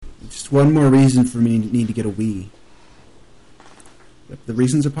It's one more reason for me to need to get a Wii. The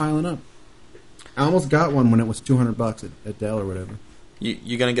reasons are piling up. I almost got one when it was $200 at Dell or whatever.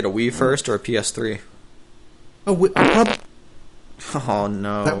 You gonna get a Wii first or a PS3? Oh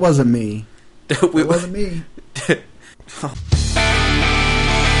no, that wasn't me. That wasn't me.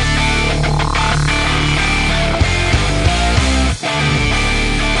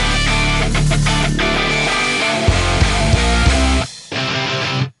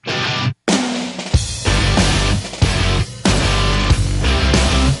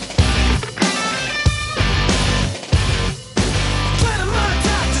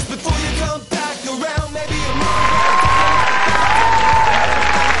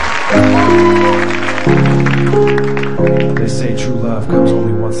 They say true love comes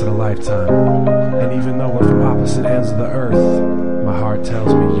only once in a lifetime. And even though we're from opposite ends of the earth, my heart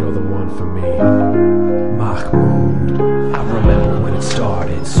tells me you're the one for me. Mahmoud, I remember when it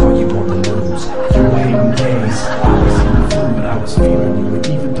started, saw you on the news. You were hating gays, I was eating food, but I was feeling you. And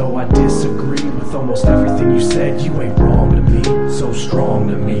even though I disagree with almost everything you said, you ain't wrong to me. So strong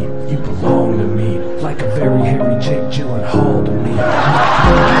to me, you belong to me. Like a very hairy Jake Gyllenhaal to me.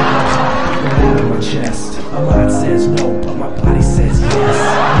 Out of my chest, my mind says no, but my body says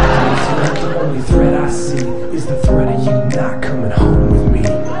yes. The only threat I see is the threat of you not coming home with me.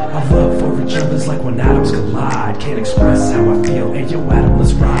 Our love for each other's like when atoms collide. Can't express how I feel, hey yo Adam,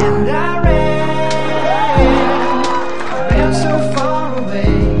 let's ride. And I ran so far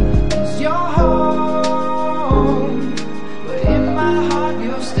away. 'Cause you're home, but in my heart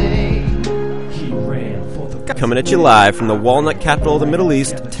you'll stay. He ran for the... Coming at you live from the walnut capital of the Middle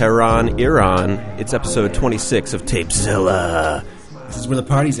East, Tehran, Iran. It's episode 26 of Tapezilla. This is where the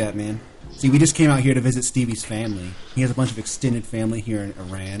party's at, man. See, we just came out here to visit Stevie's family. He has a bunch of extended family here in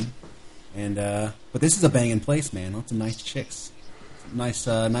Iran, and but this is a banging place, man. Lots of nice chicks, nice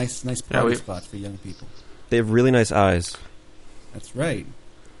party spots for young people. They have really nice eyes. That's right.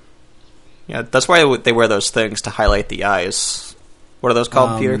 Yeah, that's why they wear those things to highlight the eyes. What are those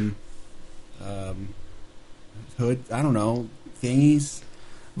called, Peter? Hood, I don't know, thingies.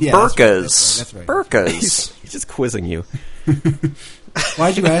 Yeah, burkas. That's right. Burkas. He's just quizzing you.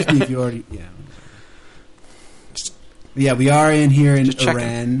 Why'd you ask me if you already... Yeah, we are in here in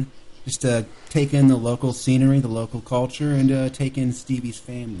Iran just to take in the local scenery, the local culture, and take in Stevie's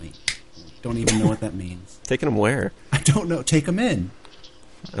family. Don't even know what that means. Taking him where? I don't know. Take him in.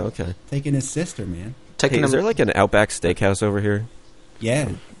 Okay. Taking his sister, man. Is there like an Outback Steakhouse over here? Yeah.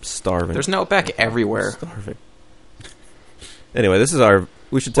 I'm starving. There's an Outback everywhere. I'm starving. Anyway, this is our...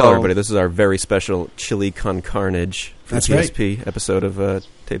 We should tell everybody this is our very special Chili Con Carnage for the PSP episode of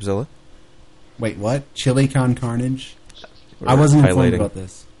Tapezilla. Wait, what? Chili Con Carnage? I wasn't informed about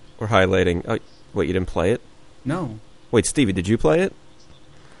this. We're highlighting... Oh, wait, you didn't play it? No. Wait, Stevie, did you play it?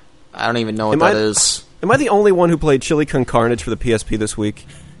 I don't even know what that is. Am I the only one who played Chili Con Carnage for the PSP this week?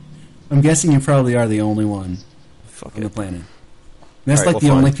 I'm guessing you probably are the only one on the planet. And that's the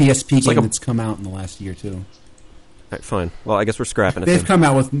only PSP game that's come out in the last year, too. All right, fine. Well, I guess we're scrapping it.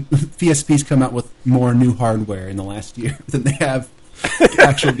 PSP's come out with more new hardware in the last year than they have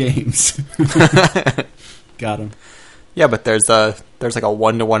actual games. Got them. Yeah, but there's like a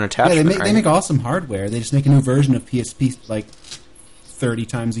 1-to-1 attachment. Yeah, they make awesome hardware. They just make a new version of PSP like 30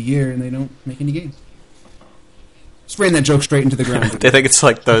 times a year, and they don't make any games. Spraying that joke straight into the ground. They think it's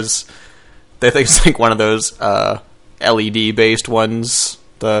like those. They think it's like one of those LED based ones.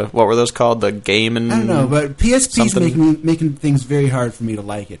 What were those called? The game and... I don't know, but PSP's making things very hard for me to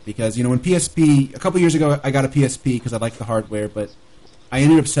like it. Because, when PSP... A couple years ago, I got a PSP because I liked the hardware, but I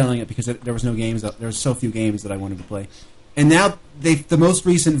ended up selling it because there was no games. There were so few games that I wanted to play. And now, the most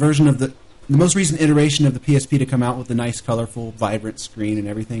recent version of the most recent iteration of the PSP to come out with the nice, colorful, vibrant screen and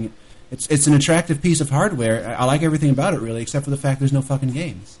everything, it's an attractive piece of hardware. I like everything about it, really, except for the fact there's no fucking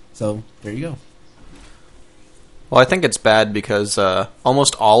games. So, there you go. Well, I think it's bad because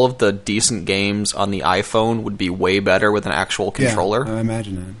almost all of the decent games on the iPhone would be way better with an actual controller. Yeah, I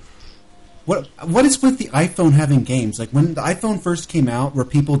imagine that. What is with the iPhone having games? Like, when the iPhone first came out, were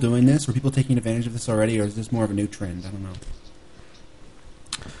people doing this? Were people taking advantage of this already, or is this more of a new trend? I don't know.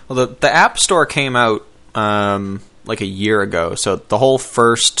 Well, the App Store came out like a year ago, so the whole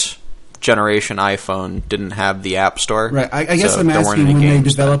first generation iPhone didn't have the App Store. Right. I guess I'm asking, when they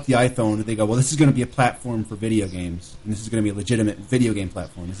developed the iPhone, did they go, well, this is going to be a platform for video games, and this is going to be a legitimate video game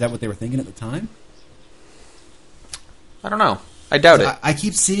platform. Is that what they were thinking at the time? I don't know. I doubt it. I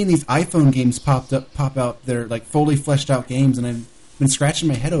keep seeing these iPhone games pop out. They're like fully fleshed out games, and I've been scratching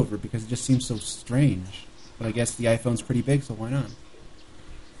my head over it because it just seems so strange. But I guess the iPhone's pretty big, so why not?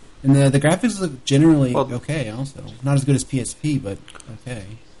 And the graphics look generally okay, also. Not as good as PSP, but okay.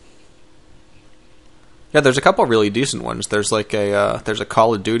 Yeah, there's a couple really decent ones. There's like there's a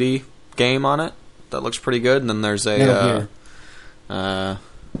Call of Duty game on it that looks pretty good, and then there's a Metal Gear.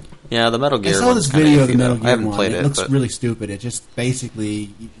 Yeah, the Metal Gear. I saw this video of the Metal Gear I haven't one. played It looks really stupid. It just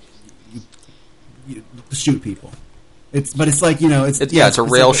basically you shoot people. It's like it's a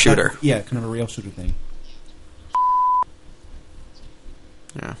rail shooter. Kind of a rail shooter thing.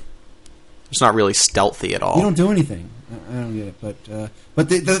 Yeah, it's not really stealthy at all. You don't do anything. I don't get it, but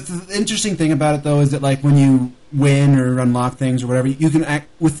the interesting thing about it though is that like when you win or unlock things or whatever, you can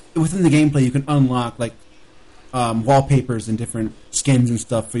within the gameplay you can unlock like wallpapers and different skins and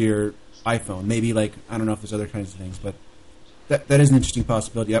stuff for your iPhone. Maybe like I don't know if there's other kinds of things, but that is an interesting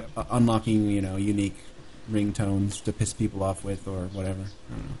possibility. Unlocking unique ringtones to piss people off with or whatever.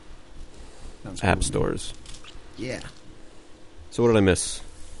 I don't know. Sounds App cool. stores. Yeah. So what did I miss?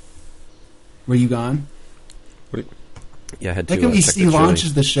 Were you gone? Yeah, I had to. Like he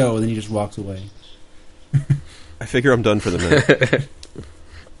launches the show and then he just walks away. I figure I'm done for the minute.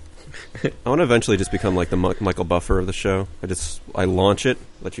 I want to eventually just become like the Michael Buffer of the show. I launch it,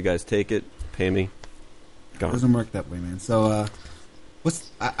 let you guys take it, pay me. Gone. It doesn't work that way, man. So,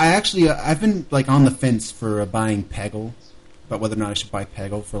 I've been like on the fence for buying Peggle, about whether or not I should buy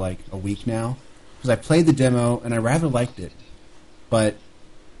Peggle for like a week now, because I played the demo and I rather liked it, but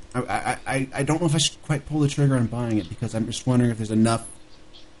I don't know if I should quite pull the trigger on buying it because I'm just wondering if there's enough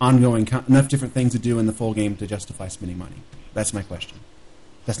enough different things to do in the full game to justify spending money. That's my question.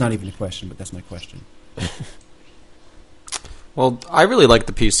 That's not even a question, but that's my question. Well, I really like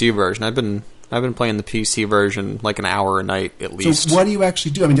the PC version. I've been playing the PC version like an hour a night at least. So what do you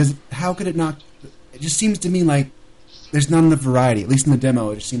actually do? I mean, how could it not? It just seems to me like there's not enough variety. At least in the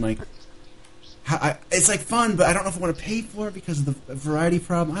demo, it just seemed like it's like fun, but I don't know if I want to pay for it because of the variety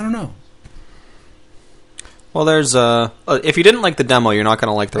problem. I don't know. Well, there's if you didn't like the demo, you're not going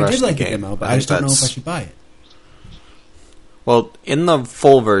to like the rest of the game. I did like the demo, but I just don't know if I should buy it. Well, in the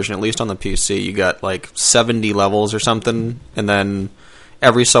full version, at least on the PC, you got like 70 levels or something, and then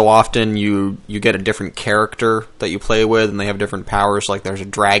every so often you get a different character that you play with, and they have different powers. Like there's a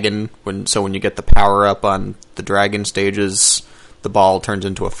dragon, when you get the power up on the dragon stages, the ball turns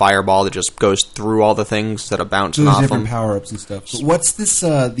into a fireball that just goes through all the things that are bouncing off them. Different power ups and stuff. But what's this?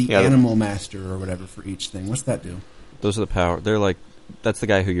 Animal Master or whatever for each thing. What's that do? Those are the power. They're like. That's the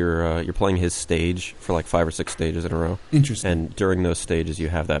guy who you're playing his stage for like 5 or 6 stages in a row. Interesting. And during those stages, you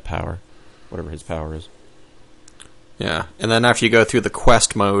have that power, whatever his power is. Yeah, and then after you go through the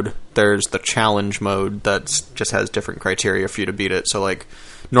quest mode, there's the challenge mode that just has different criteria for you to beat it. So like,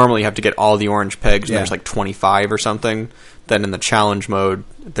 normally you have to get all the orange pegs, and there's like 25 or something. Then in the challenge mode,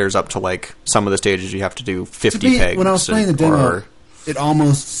 there's up to like some of the stages you have to do 50 pegs. When I was playing the demo, it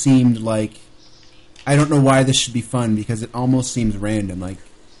almost seemed like. I don't know why this should be fun because it almost seems random. Like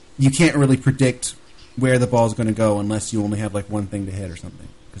you can't really predict where the ball's going to go unless you only have like one thing to hit or something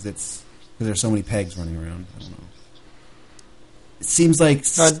because there's so many pegs running around. I don't know. It seems like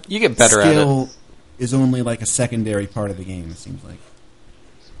you get better at it. Skill is only like a secondary part of the game. It seems like.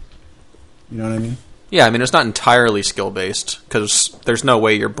 You know what I mean? Yeah, I mean it's not entirely skill based because there's no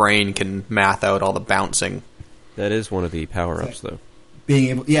way your brain can math out all the bouncing. That is one of the power ups, though. Being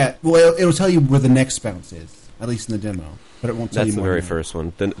able, well, it'll tell you where the next bounce is, at least in the demo, but it won't tell you more. That's the very first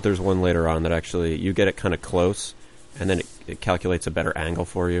one. Then there's one later on that actually you get it kind of close, and then it calculates a better angle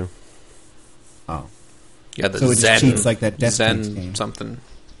for you. Oh, yeah, the so it Zen, just cheats like that Death Zen game. Something.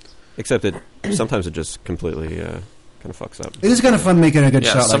 Except sometimes it just completely kind of fucks up. It is kind of fun making a good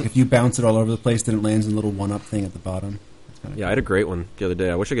shot. Like if you bounce it all over the place, then it lands in a little one-up thing at the bottom. Yeah, cool. I had a great one the other day.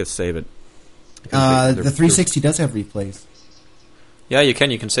 I wish I could save it. The 360 does have replays. Yeah, you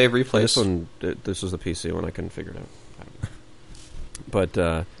can save replays. This was the PC one. I couldn't figure it out.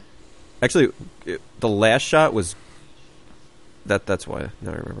 But actually, the last shot was that's why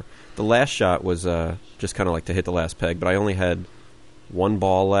now I remember. The last shot was just kind of like to hit the last peg, but I only had one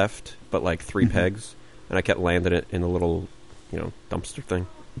ball left, but like 3 pegs, and I kept landing it in the little, dumpster thing.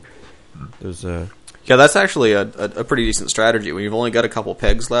 There's Yeah, that's actually a pretty decent strategy. When you've only got a couple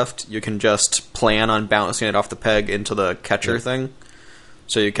pegs left, you can just plan on bouncing it off the peg into the catcher thing.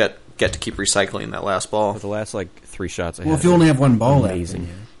 So you get to keep recycling that last ball. The last 3 shots I had. Well, if you only have one ball amazing.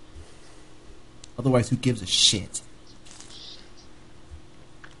 left. Otherwise, who gives a shit?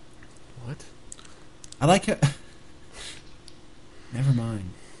 What? I like it. Never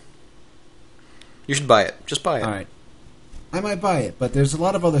mind. You should buy it. Just buy it. All right. I might buy it, but there's a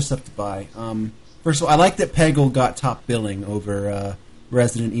lot of other stuff to buy. First of all, I like that Peggle got top billing over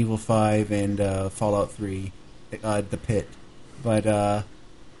Resident Evil 5 and Fallout 3, The Pit. But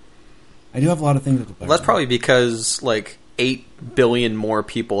I do have a lot of things to buy. Well, that's probably because 8 billion more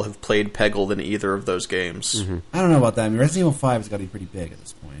people have played Peggle than either of those games. Mm-hmm. I don't know about that. I mean, Resident Evil 5 has got to be pretty big at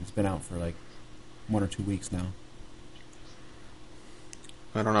this point. It's been out for like 1 or 2 weeks now.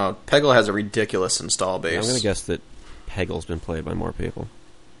 I don't know. Peggle has a ridiculous install base. I'm going to guess that Peggle's been played by more people.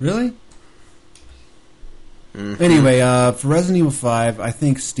 Really? Mm-hmm. Anyway, for Resident Evil 5, I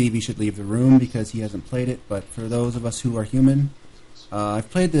think Stevie should leave the room because he hasn't played it. But for those of us who are human,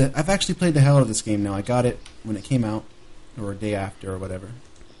 I've actually played the hell out of this game now. I got it when it came out, or a day after, or whatever.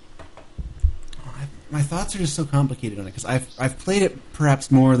 My thoughts are just so complicated on it because I've played it perhaps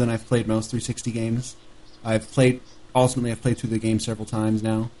more than I've played most 360 games. Ultimately, I've played through the game several times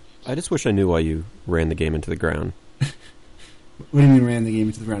now. I just wish I knew why you ran the game into the ground. What do you mean ran the game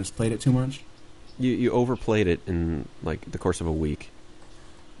into the ground? Just played it too much? You overplayed it in like the course of a week.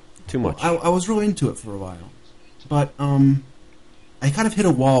 Too much. Well, I was really into it for a while, but I kind of hit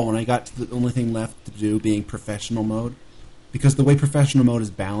a wall when I got to the only thing left to do being professional mode, because the way professional mode is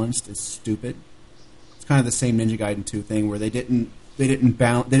balanced is stupid. It's kind of the same Ninja Gaiden 2 thing where they didn't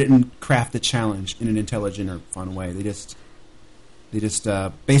craft the challenge in an intelligent or fun way. They just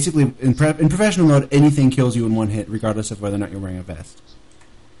basically in professional mode anything kills you in one hit regardless of whether or not you're wearing a vest.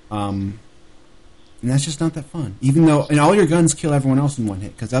 And that's just not that fun. Even though, and all your guns kill everyone else in one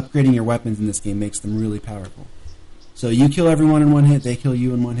hit, because upgrading your weapons in this game makes them really powerful. So you kill everyone in one hit, they kill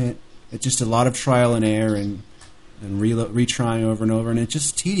you in one hit. It's just a lot of trial and error and retrying over and over, and it's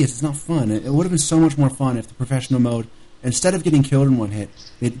just tedious. It's not fun. It would have been so much more fun if the professional mode, instead of getting killed in one hit,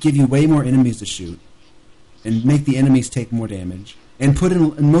 they'd give you way more enemies to shoot and make the enemies take more damage. And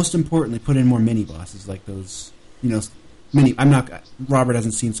most importantly, put in more mini bosses like those, Robert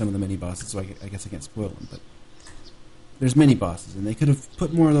hasn't seen some of the mini bosses, so I guess I can't spoil them. But there's mini bosses, and they could have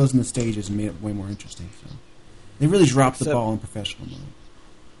put more of those in the stages and made it way more interesting. So they really dropped the ball in professional mode.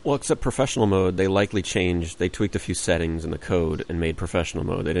 Well, except professional mode, they likely changed. They tweaked a few settings in the code and made professional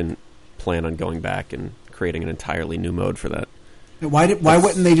mode. They didn't plan on going back and creating an entirely new mode for that. Why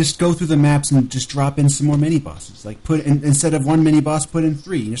wouldn't they just go through the maps and just drop in some more mini bosses? Like instead of one mini boss, put in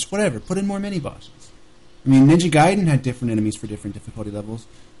 3. Just whatever. Put in more mini bosses. I mean, Ninja Gaiden had different enemies for different difficulty levels,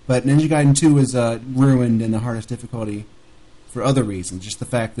 but Ninja Gaiden 2 was ruined in the hardest difficulty for other reasons. Just the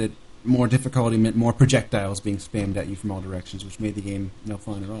fact that more difficulty meant more projectiles being spammed at you from all directions, which made the game no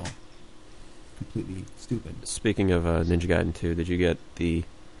fun at all. Completely stupid. Speaking of Ninja Gaiden 2, did you get the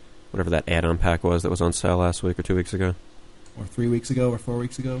whatever that add-on pack was that was on sale last week or 2 weeks ago? Or 3 weeks ago or 4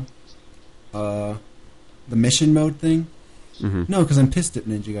 weeks ago? The mission mode thing? Mm-hmm. No, because I'm pissed at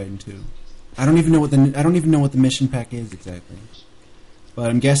Ninja Gaiden 2. I don't even know what the mission pack is exactly. But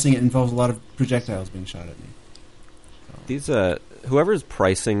I'm guessing it involves a lot of projectiles being shot at me. So. These whoever's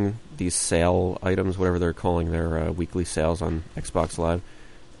pricing these sale items, whatever they're calling their weekly sales on Xbox Live,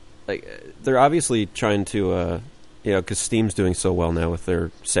 they're obviously trying to, because Steam's doing so well now with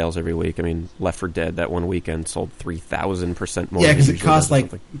their sales every week. I mean, Left 4 Dead that one weekend sold 3,000% more. Yeah, because it costs like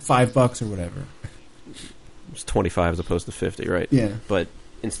 $5 or whatever. It's 25 as opposed to 50, right? Yeah. But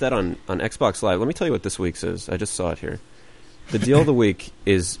instead on Xbox Live, let me tell you what this week's is. I just saw it here. The deal of the week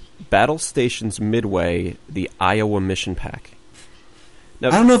is Battle Stations Midway, the Iowa Mission Pack. Now,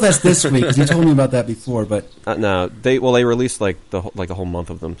 I don't know if that's this week, because you told me about that before, but... no, they released the whole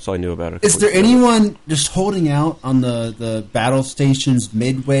month of them, so I knew about it. Is there anyone just holding out on the Battle Stations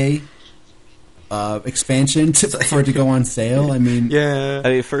Midway expansion for it to go on sale? I mean...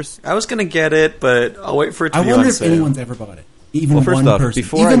 Yeah. First... I was going to get it, but I'll wait for it to be on sale. I wonder if anyone's ever bought it. Even first one off, person.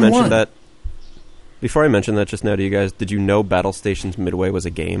 Before I mentioned that just now to you guys, did you know Battle Stations Midway was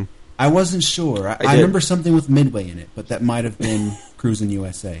a game? I wasn't sure. I remember something with Midway in it, but that might have been Cruisin'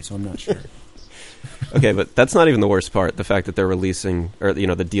 USA, so I'm not sure. Okay, but that's not even the worst part. The fact that they're releasing, or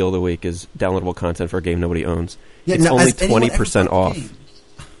the deal of the week is downloadable content for a game nobody owns. Yeah, it's only 20% off.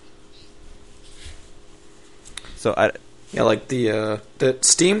 So the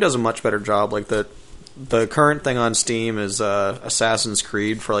Steam does a much better job. Like the current thing on Steam is Assassin's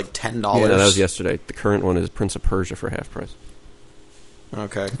Creed for like $10. Yeah, that was yesterday. The current one is Prince of Persia for half price.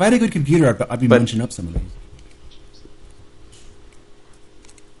 Okay. If I had a good computer, I'd be munching up some of these.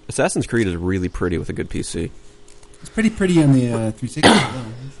 Assassin's Creed is really pretty with a good PC. It's pretty pretty on the 360 as well.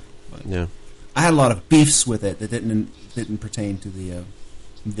 But yeah. I had a lot of beefs with it that didn't pertain to the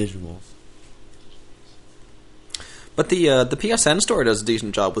visuals. But the PSN store does a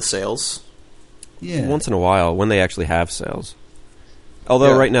decent job with sales. Yeah. Once in a while, when they actually have sales.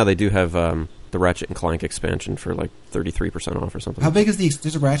 Although right now they do have the Ratchet and Clank expansion for like 33% off or something. How big is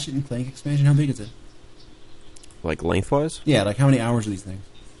there's a Ratchet and Clank expansion? How big is it? Like lengthwise? Yeah, like how many hours are these things?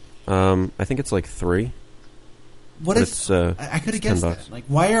 I think it's like 3. what if I could have guessed that? Like,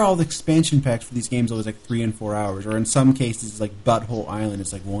 why are all the expansion packs for these games always like 3 and 4 hours, or in some cases, like Butthole Island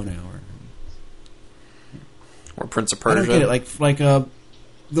is like 1 hour, or Prince of Persia? I don't get it. Like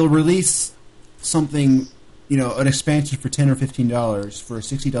they'll release something, an expansion for $10 or $15 for a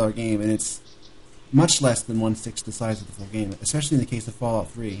 $60 game, and it's much less than 1/6 the size of the full game. Especially in the case of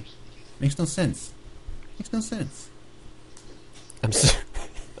Fallout 3, makes no sense. Makes no sense. I'm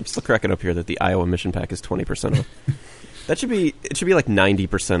still cracking up here that the Iowa mission pack is 20% off. It should be like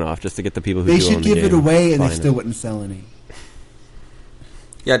 90% off just to get the people who they do should own give the it game away, and they buying still it. wouldn't sell any.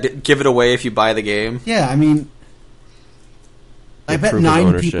 Yeah, give it away if you buy the game. Yeah, I mean, I bet proof of 9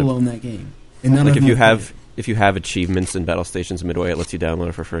 ownership. people own that game, and none Like of them if you have achievements in Battle Stations Midway, it lets you download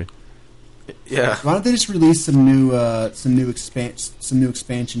it for free. Yeah. Why don't they just release some new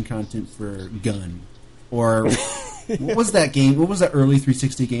expansion content for Gun, or what was that game? What was that early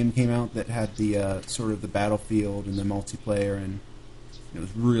 360 game that came out that had the sort of the battlefield and the multiplayer, and it was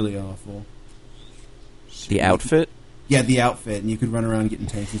really awful. The outfit? Yeah, the outfit, and you could run around getting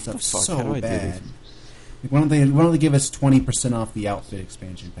tanks and stuff. Fuck, how do So I do bad. this? Like, why don't they give us 20% off the outfit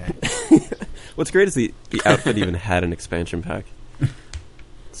expansion pack? What's great is the outfit even had an expansion pack.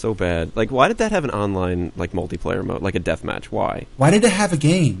 So bad. Like, why did that have an online multiplayer mode, like a deathmatch? Why? Why did it have a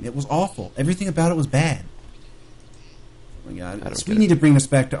game? It was awful. Everything about it was bad. Oh my God! I don't We get need to bring this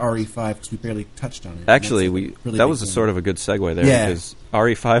back to RE5 because we barely touched on it. Actually, That's a really that big was a game. sort of a good segue there Yeah. because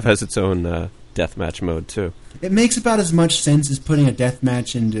RE5 has its own deathmatch mode too. It makes about as much sense as putting a death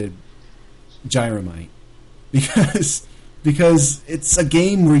match into Gyromite, because it's a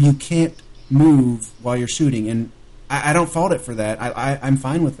game where you can't move while you're shooting, and I don't fault it for that. I'm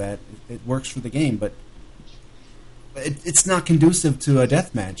fine with that. It works for the game, but it's not conducive to a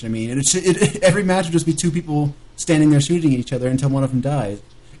death match. I mean, every match would just be 2 people standing there shooting at each other until one of them dies,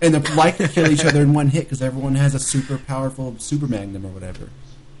 and they're likely to kill each other in one hit because everyone has a super powerful super magnum or whatever.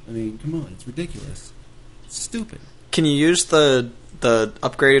 I mean, come on, it's ridiculous. It's stupid. Can you use the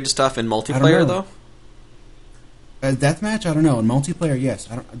upgraded stuff in multiplayer though? Deathmatch, I don't know. In multiplayer, yes.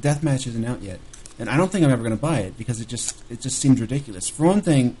 Deathmatch isn't out yet, and I don't think I'm ever going to buy it because it just seems ridiculous. For one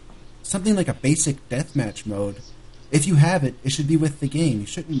thing, something like a basic deathmatch mode, if you have it, it should be with the game. You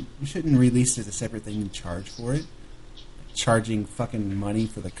shouldn't release it as a separate thing and charge for it. Charging fucking money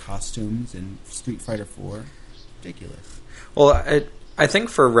for the costumes in Street Fighter 4, ridiculous. Well, I think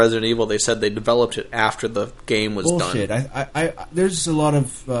for Resident Evil they said they developed it after the game was Bullshit. done. There's a lot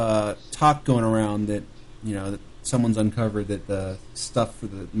of talk going around that that someone's uncovered that the stuff for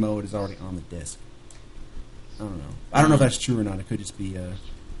the mode is already on the disc. I don't know. I don't know if that's true or not. It could just be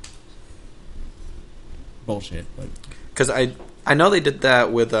bullshit. But Because I know they did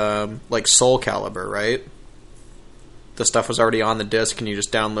that with Soul Calibur, right? The stuff was already on the disc, and you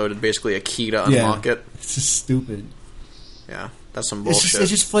just downloaded basically a key to unlock it. It's just stupid. Yeah, that's some bullshit. It's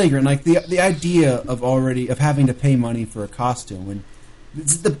just flagrant. Like the idea of having to pay money for a costume, and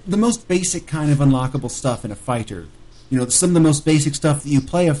it's the most basic kind of unlockable stuff in a fighter. Some of the most basic stuff that you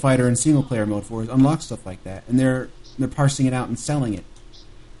play a fighter in single player mode for is unlock stuff like that, and they're parsing it out and selling it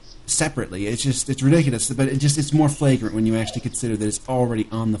separately. It's ridiculous, but it's more flagrant when you actually consider that it's already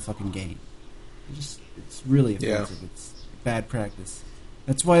on the fucking game. It's really offensive. Yeah. It's bad practice.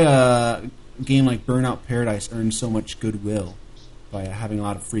 That's why a game like Burnout Paradise earns so much goodwill by having a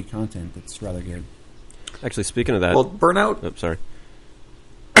lot of free content that's rather good. Actually, speaking of that, Well, Burnout. oh, sorry.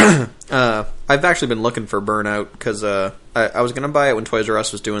 I've actually been looking for Burnout because I was going to buy it when Toys R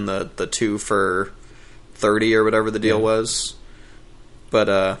Us was doing the 2 for $30 or whatever the deal was, but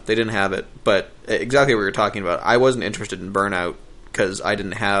they didn't have it. But exactly what you were talking about, I wasn't interested in Burnout because I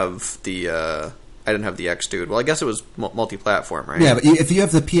didn't have the X Dude. Well, I guess it was multi-platform, right? Yeah, but if you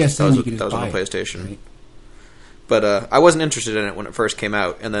have the PSN, you can that just was on buy the it, PlayStation. right? But I wasn't interested in it when it first came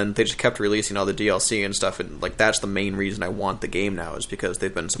out, and then they just kept releasing all the DLC and stuff, and that's the main reason I want the game now is because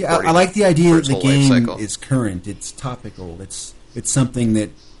they've been Yeah, supporting. I like the idea for that its the whole life game cycle. is current, it's topical, it's something that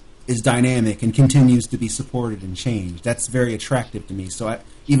is dynamic and continues to be supported and changed. That's very attractive to me. So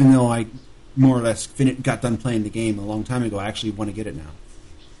even though I more or less got done playing the game a long time ago, I actually want to get it now.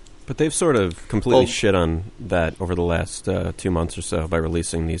 But they've sort of completely Well- shit on that over the last 2 months or so by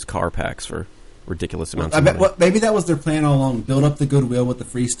releasing these car packs for ridiculous amounts I of bet money. maybe that was their plan all along: build up the goodwill with the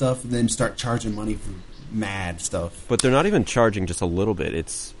free stuff, and then start charging money for mad stuff. But they're not even charging just a little bit.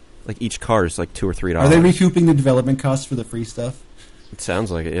 It's like each car is like $2 or $3. Are they recouping the development costs for the free stuff? It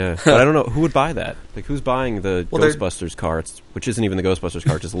sounds like it, yeah. But I don't know who would buy that. Like, who's buying the Well, they're- Ghostbusters car? Which isn't even the Ghostbusters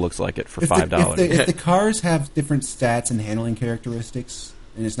car; it just looks like it for If $5. if the cars have different stats and handling characteristics,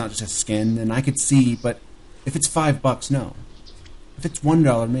 and it's not just a skin, then I could see. But if it's $5, no. If it's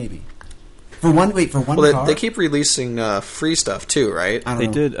 $1, maybe. For one Well, car? they keep releasing free stuff too, right? I don't They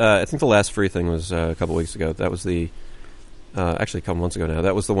know. did. I think the last free thing was a couple weeks ago. That was the actually a couple months ago now.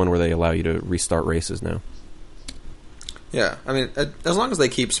 That was the one where they allow you to restart races now. Yeah, I mean, as long as they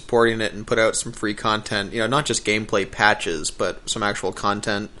keep supporting it and put out some free content, not just gameplay patches, but some actual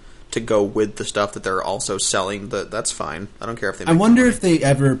content to go with the stuff that they're also selling, that's fine. I don't care if they. I wonder if they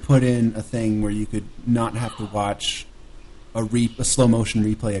ever put in a thing where you could not have to watch a slow motion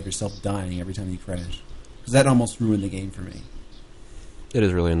replay of yourself dying every time you crash, because that almost ruined the game for me. It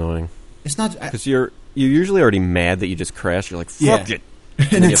is really annoying. It's not because you're usually already mad that you just crashed. You're like, fuck it.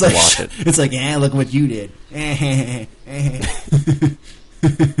 And it's it's like, like, watch it. It's like, look what you did.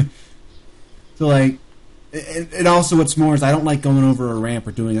 So like, and also what's more is I don't like going over a ramp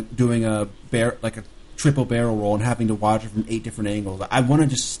or doing a triple barrel roll and having to watch it from 8 different angles. I want to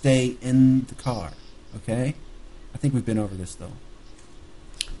just stay in the car. Okay, I think we've been over this though.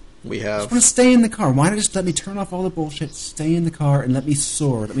 We I have. just want to stay in the car. Why not just let me turn off all the bullshit, stay in the car, and let me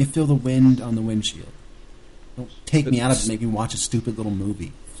soar. Let me feel the wind on the windshield. Don't take me out of it and make me watch a stupid little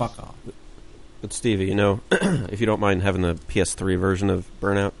movie. Fuck off. But Stevie, if you don't mind having the PS3 version of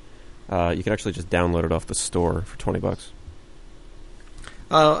Burnout, you can actually just download it off the store for $20.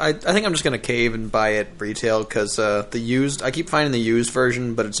 I think I'm just gonna cave and buy it retail because the used. I keep finding the used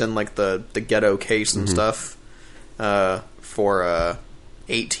version, but it's in like the ghetto case and stuff for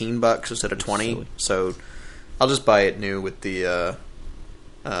 $18 instead of $20. So I'll just buy it new with the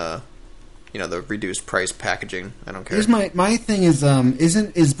the reduced price packaging. I don't care. Here's my thing is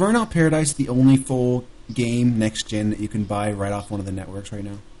is Burnout Paradise the only full game next gen that you can buy right off one of the networks right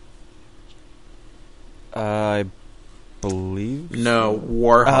now? I believe No, so.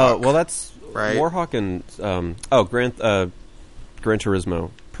 Warhawk. Well, that's right. Warhawk and Gran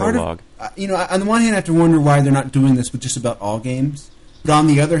Turismo Prologue. On the one hand, I have to wonder why they're not doing this with just about all games. But on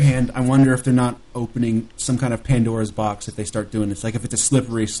the other hand, I wonder if they're not opening some kind of Pandora's box if they start doing this. Like if it's a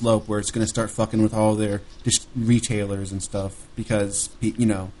slippery slope where it's going to start fucking with all their retailers and stuff because,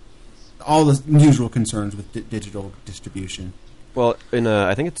 all the usual concerns with digital distribution. Well,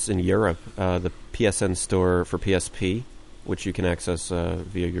 I think it's in Europe, the PSN store for PSP, which you can access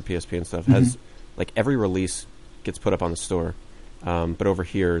via your PSP and stuff, has like every release gets put up on the store. But over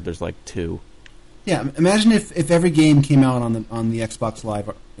here, there's like 2. Yeah, imagine if every game came out on the Xbox Live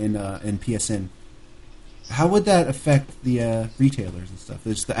in PSN. How would that affect the retailers and stuff?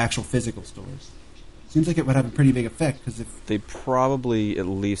 It's the actual physical stores. Seems like it would have a pretty big effect because if they probably at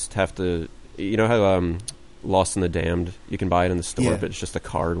least have to, how Lost in the Damned, you can buy it in the store, but it's just a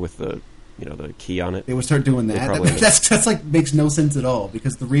card with the the key on it. They would start doing that. That's like makes no sense at all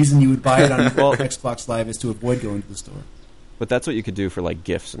because the reason you would buy it on Xbox Live is to avoid going to the store. But that's what you could do for like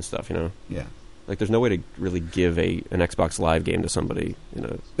gifts and stuff, Yeah. Like, there's no way to really give an Xbox Live game to somebody.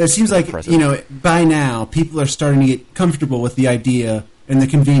 But it seems like by now people are starting to get comfortable with the idea and the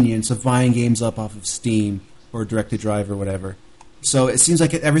convenience of buying games up off of Steam or Direct to Drive or whatever. So it seems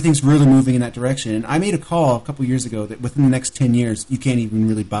like everything's really moving in that direction. And I made a call a couple years ago that within the next 10 years you can't even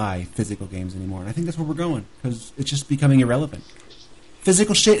really buy physical games anymore. And I think that's where we're going because it's just becoming irrelevant.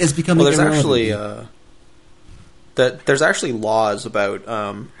 Physical shit is becoming irrelevant. There's actually laws about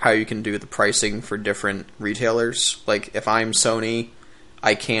how you can do the pricing for different retailers. Like, if I'm Sony,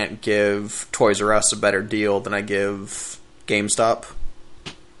 I can't give Toys R Us a better deal than I give GameStop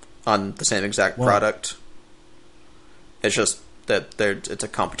on the same exact product. It's just that it's a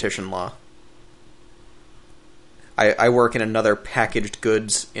competition law. I work in another packaged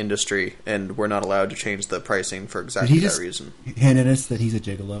goods industry, and we're not allowed to change the pricing for exactly that reason. Handed us that he's a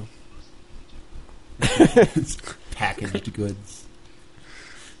gigolo. Packaged goods.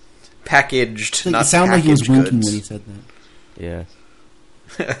 Packaged, like, not it sounded like he was winking when he said that. Yeah.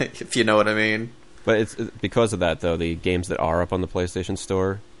 If you know what I mean. But it's because of that, though, the games that are up on the PlayStation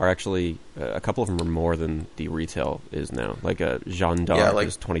Store are actually a couple of them are more than the retail is now. Like a Jeanne d'Arc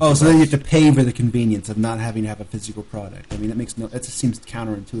is $22. Oh, so then you have to pay for the convenience of not having to have a physical product. I mean, that just seems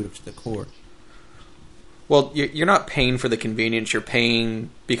counterintuitive to the core. Well, you're not paying for the convenience. You're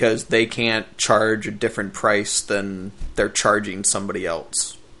paying because they can't charge a different price than they're charging somebody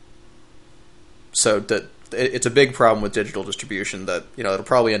else. So it's a big problem with digital distribution that it'll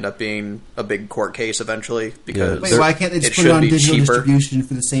probably end up being a big court case eventually because Wait, why can't they just put it on digital distribution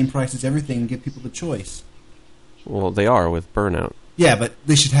for the same price as everything and give people the choice? Well, they are with Burnout. Yeah, but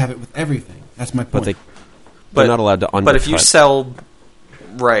they should have it with everything. That's my point. But they're not allowed to undercut. But if you sell...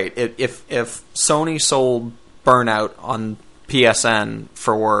 Right. If Sony sold Burnout on PSN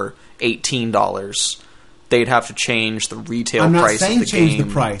for $18, they'd have to change the retail price of the game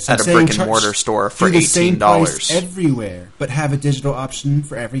at a brick-and-mortar store for $18. Do the same price everywhere, but have a digital option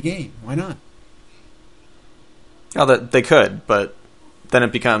for every game. Why not? Oh, that they could, but then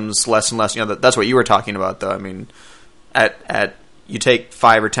it becomes less and less. That's what you were talking about, though. I mean, at you take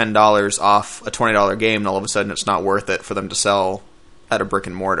 $5 or $10 off a $20 game, and all of a sudden it's not worth it for them to sell at a brick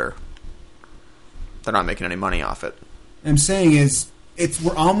and mortar. They're not making any money off it. I'm saying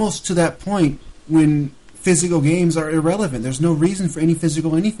we're almost to that point when physical games are irrelevant. There's no reason for any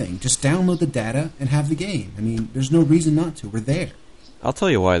physical anything. Just download the data and have the game. I mean, there's no reason not to. We're there. I'll tell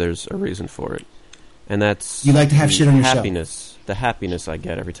you why there's a reason for it. And that's you like to have shit on your shelf. The happiness I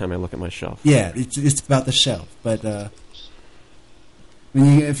get every time I look at my shelf. Yeah, it's about the shelf. But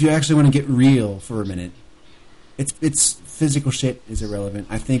if you actually want to get real for a minute, it's physical shit is irrelevant.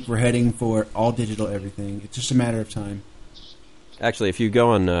 I think we're heading for all digital everything. It's just a matter of time. Actually, if you go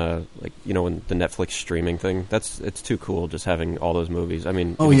on, when the Netflix streaming thing, it's too cool just having all those movies. I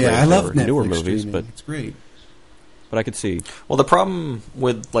mean, I love Netflix newer movies, streaming. but it's great. But I could see. Well, the problem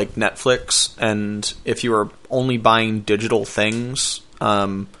with like Netflix, and if you are only buying digital things,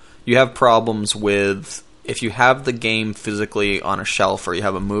 you have problems with if you have the game physically on a shelf or you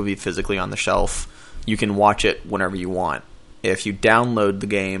have a movie physically on the shelf, you can watch it whenever you want. If you download the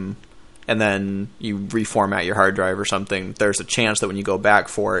game and then you reformat your hard drive or something, there's a chance that when you go back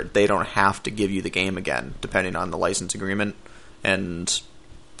for it, they don't have to give you the game again, depending on the license agreement. And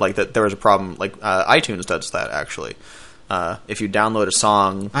like that, there was a problem. Like iTunes does that actually. If you download a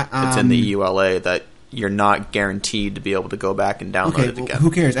song that's in the EULA, that you're not guaranteed to be able to go back and download it again.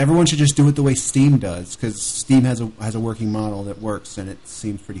 Who cares? Everyone should just do it the way Steam does, because Steam has a working model that works and it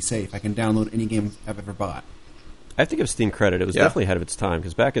seems pretty safe. I can download any game I've ever bought. I have to give Steam credit. It was definitely ahead of its time,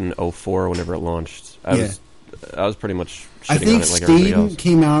 because back in 2004, whenever it launched, I was pretty much shitting I think on it like everybody Steam else.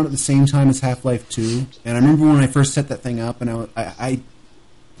 came out at the same time as Half-Life 2, and I remember when I first set that thing up, and I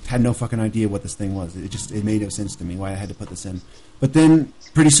had no fucking idea what this thing was. It made no sense to me why I had to put this in. But then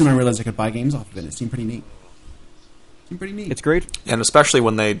pretty soon I realized I could buy games off of it. It seemed pretty neat. It's great, and especially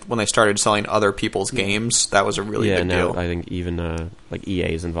when they started selling other people's games, that was a really big now deal. I think even like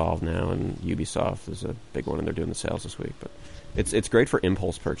EA is involved now, and Ubisoft is a big one, and they're doing the sales this week. But it's great for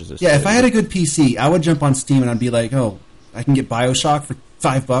impulse purchases. Yeah, too. if I had a good PC, I would jump on Steam and I'd be like, oh, I can get BioShock for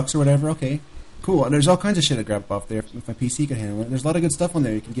 $5 or whatever. Okay, cool. And there's all kinds of shit I'd grab off there if my PC could handle it. There's a lot of good stuff on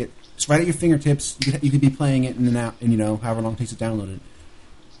there. You can get just right at your fingertips. You could be playing it in and out, and however long it takes to download it.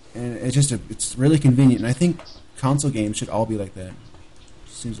 And it's really convenient. And I think console games should all be like that.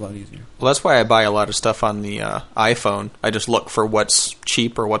 Seems a lot easier. Well, that's why I buy a lot of stuff on the iPhone. I just look for what's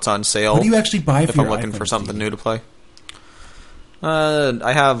cheap or what's on sale. What do you actually buy if for I'm your looking iPhone, for something Steve? new to play?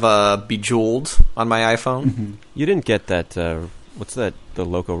 I have Bejeweled on my iPhone. Mm-hmm. You didn't get that. What's that? The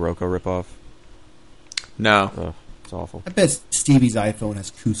Loco Roco ripoff? No. Oh, it's awful. I bet Stevie's iPhone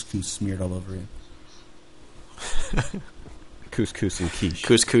has couscous smeared all over it. Couscous and quiche.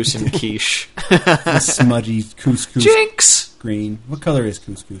 Couscous and quiche. The smudgy couscous. Jinx! Green. What color is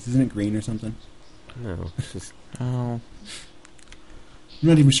couscous? Isn't it green or something? No, it's just Oh. I'm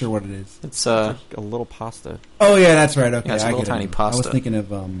not even sure what it is. It's like a little pasta. Oh yeah, that's right. Okay, Yeah, it's a I little get it. tiny I was pasta. thinking of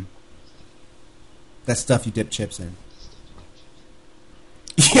that stuff you dip chips in.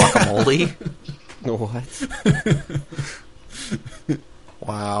 guacamole. What?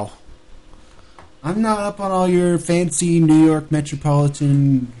 Wow. I'm not up on all your fancy New York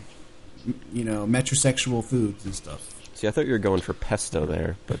metropolitan, metrosexual foods and stuff. See, I thought you were going for pesto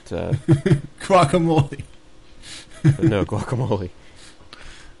there, but Guacamole. but no, guacamole.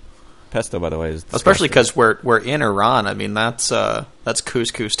 Pesto, by the way, is Especially disgusting. because we're in Iran. I mean, that's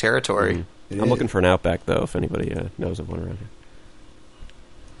couscous territory. I'm looking for an Outback, though, if anybody knows of one around here.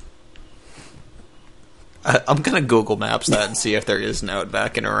 I'm going to Google Maps that and see if there is an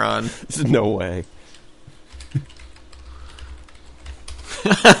Outback in Iran. There's no way.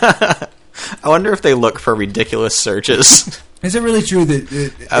 I wonder if they look for ridiculous searches. Is it really true that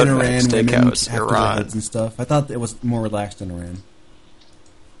in Outback Iran women Steakhouse, have to wear Iran. hoods and stuff? I thought it was more relaxed in Iran.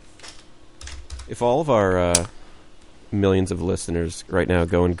 If all of our millions of listeners right now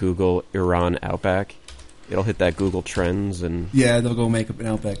go and Google Iran Outback, it'll hit that Google Trends and... Yeah, they'll go make up an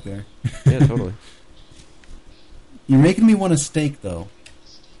Outback there. Yeah, totally. You're making me want a steak, though.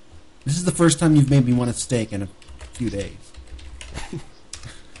 This is the first time you've made me want a steak in a few days.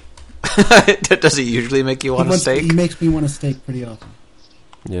 Does he usually make you want a steak? He makes me want a steak pretty often.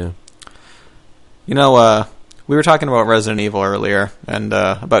 Yeah. We were talking about Resident Evil earlier, and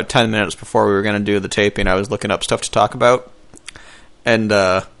about 10 minutes before we were going to do the taping, I was looking up stuff to talk about. And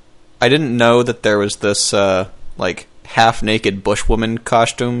I didn't know that there was this half-naked bushwoman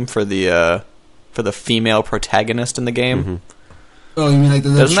costume for the female protagonist in the game. Mm-hmm. Oh, you mean like the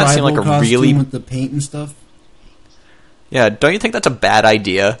Doesn't that seem tribal like a costume really- with the paint and stuff? Yeah, don't you think that's a bad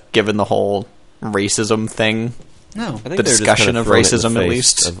idea, given the whole racism thing No. I think the they're just discussion kind of throwing it in racism, the at face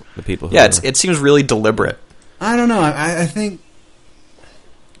least. of the people who Yeah, are- it seems really deliberate. I don't know. I think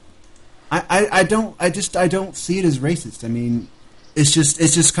I don't see it as racist. I mean, it's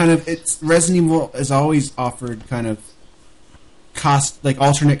just kind of Resident Evil has always offered kind of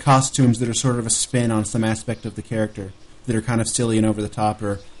alternate costumes that are sort of a spin on some aspect of the character that are kind of silly and over the top.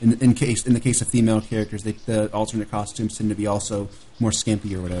 Or in the case of female characters, the alternate costumes tend to be also more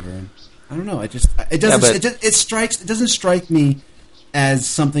skimpy or whatever. And I don't know. It doesn't strike me as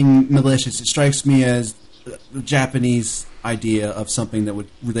something malicious. It strikes me as the Japanese idea of something that would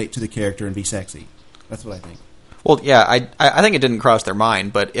relate to the character and be sexy. That's what I think. Well, yeah, I think it didn't cross their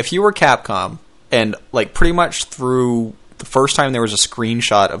mind, but if you were Capcom and like pretty much through the first time there was a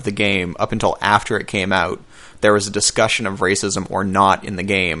screenshot of the game up until after it came out, there was a discussion of racism or not in the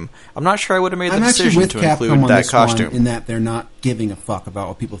game, I'm not sure I would have made the decision to include that costume. In that they're not giving a fuck about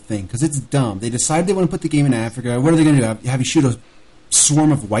what people think, because it's dumb. They decide they want to put the game in Africa. What are they going to do? Have you shoot a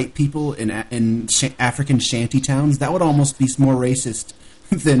swarm of white people in African shanty towns? That would almost be more racist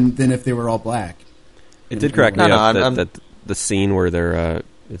than if they were all black. It did crack me No, up I'm- that the scene where they're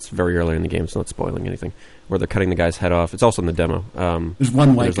it's very early in the game, so not spoiling anything, where they're cutting the guy's head off. It's also in the demo. There's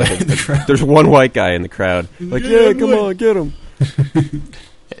one white there's guy in the crowd. There's one white guy in the crowd. Like, yeah, come on, get him.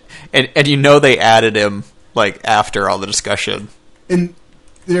 And you know they added him like after all the discussion. And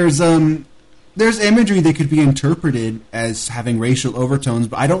there's imagery that could be interpreted as having racial overtones,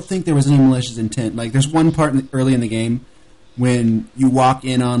 but I don't think there was any malicious intent. Like, there's one part early in the game when you walk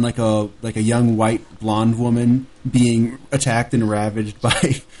in on like a young white blonde woman being attacked and ravaged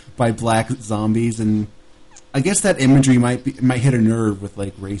by black zombies, and I guess that imagery might hit a nerve with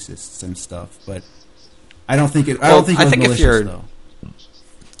like racists and stuff. But I don't think it. I don't think it was malicious, though.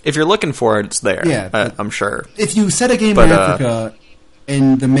 If you're looking for it, it's there. Yeah, I'm sure. If you set a game in Africa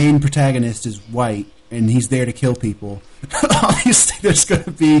and the main protagonist is white and he's there to kill people, obviously there's going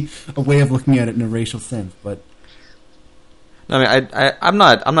to be a way of looking at it in a racial sense. But I mean, I'm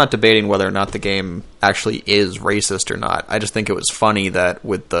not debating whether or not the game actually is racist or not. I just think it was funny that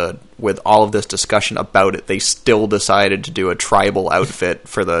with all of this discussion about it, they still decided to do a tribal outfit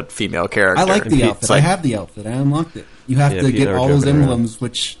for the female character. I like the outfit. I have the outfit. I unlocked it. You have to get all those emblems,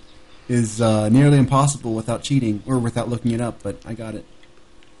 which is nearly impossible without cheating or without looking it up. But I got it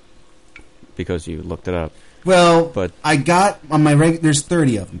because you looked it up. Well, but I got on my there's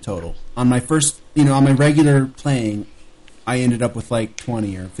 30 of them total. On my first, on my regular playing, I ended up with like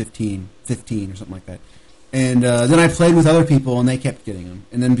 20 or 15 or something like that. And then I played with other people, and they kept getting them.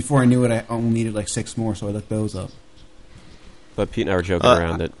 And then before I knew it, I only needed like 6 more, so I looked those up. But Pete and I were joking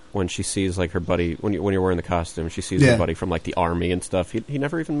around that when she sees like her buddy, when you're wearing the costume, she sees her buddy from like the army and stuff. He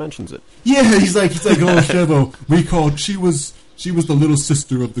never even mentions it. Yeah, he's like, oh, Shevo, she was the little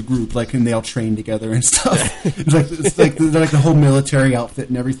sister of the group, like, and they all train together and stuff. It's like the whole military outfit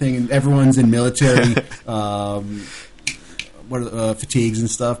and everything, and everyone's in military fatigues and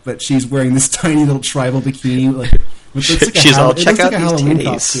stuff. But she's wearing this tiny little tribal bikini, like she's all check out like a these Halloween titties.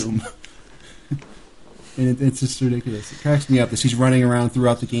 costume. And it's just ridiculous. It cracks me up that she's running around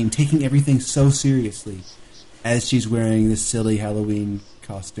throughout the game, taking everything so seriously, as she's wearing this silly Halloween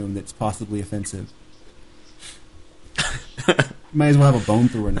costume that's possibly offensive. Might as well have a bone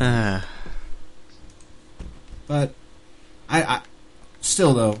through her now. But I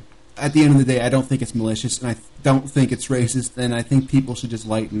still, though, at the end of the day, I don't think it's malicious, and I don't think it's racist, and I think people should just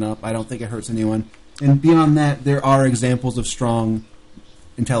lighten up. I don't think it hurts anyone. And beyond that, there are examples of strong,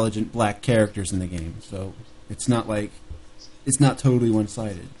 intelligent black characters in the game, so it's not totally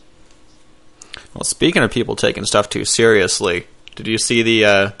one-sided. Well, speaking of people taking stuff too seriously, did you see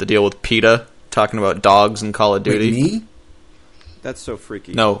the deal with PETA talking about dogs in Call of Duty? Wait, me? That's so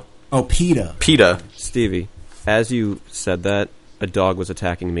freaky. No. Oh, PETA. PETA. Stevie, as you said that, a dog was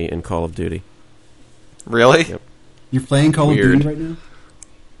attacking me in Call of Duty. Really? Yep. You're playing Call Weird. of Duty right now?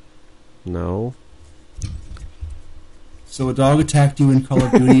 No. So a dog attacked you in Call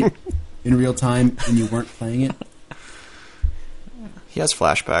of Duty in real time, and you weren't playing it? He has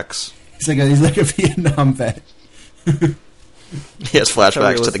flashbacks. He's like a Vietnam vet. He has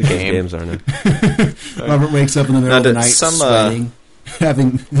flashbacks to the game. Games are now. Robert wakes up in the middle of the night some, sweating,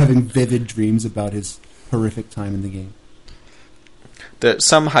 having vivid dreams about his horrific time in the game.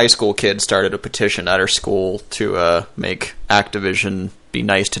 Some high school kid started a petition at her school to make Activision be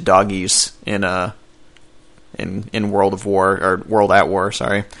nice to doggies in World of War, or World at War.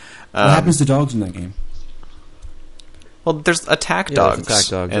 Sorry. What happens to dogs in that game? Well, there's attack Yeah, dogs. there's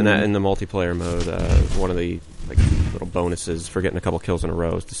attack dogs. And in the multiplayer mode, one of the little bonuses for getting a couple kills in a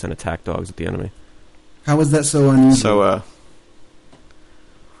row is to send attack dogs at the enemy. How is that so unusual?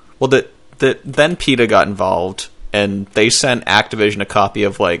 So, then PETA got involved and they sent Activision a copy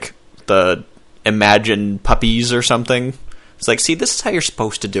of like the Imagine Puppies or something. It's like, see, this is how you're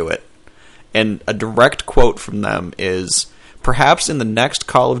supposed to do it. And a direct quote from them is, perhaps in the next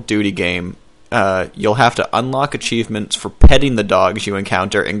Call of Duty game, you'll have to unlock achievements for petting the dogs you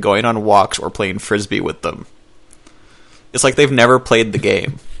encounter and going on walks or playing Frisbee with them. It's like they've never played the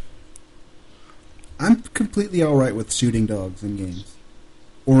game. I'm completely alright with shooting dogs in games.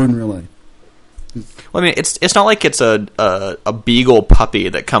 Or in real life. Well, I mean, it's not like it's a beagle puppy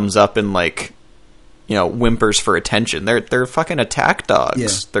that comes up and, like, you know, whimpers for attention. They're fucking attack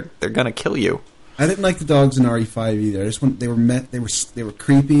dogs. Yeah. They're gonna kill you. I didn't like the dogs in RE5 either. I just they were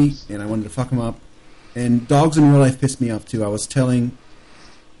creepy, and I wanted to fuck them up. And dogs in real life pissed me off too. I was telling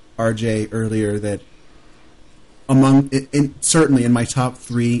RJ earlier that certainly in my top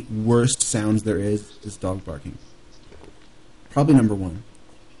 3 worst sounds there is dog barking. Probably number 1.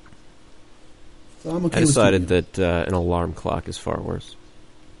 So I'm okay. I decided that an alarm clock is far worse.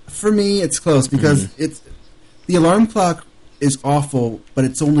 For me, it's close because the alarm clock is awful, but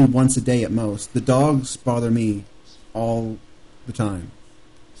it's only once a day at most. The dogs bother me all the time.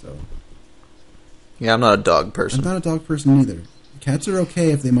 So Yeah, I'm not a dog person. I'm not a dog person either. Cats are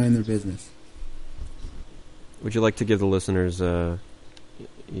okay if they mind their business. Would you like to give the listeners, a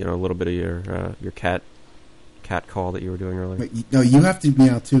little bit of your cat call that you were doing earlier? Wait, no, you have to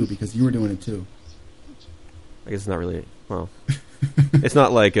meow too because you were doing it too. I guess it's not really. Well, it's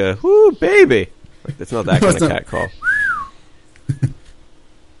not like a "whoo baby." It's not that kind of cat call.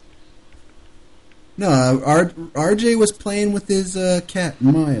 No, RJ was playing with his cat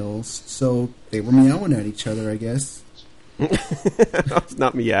Miles, so they were meowing at each other, I guess. It's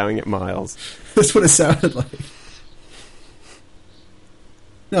not meowing at Miles. That's what it sounded like.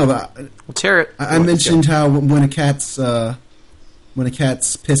 No, but Let's hear it. I mentioned how when a cat's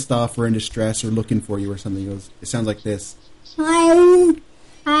pissed off or in distress or looking for you or something, it sounds like this.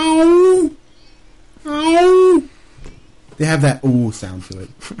 They have that ooh sound to it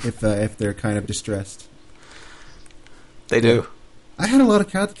if they're kind of distressed. They do. I had a lot of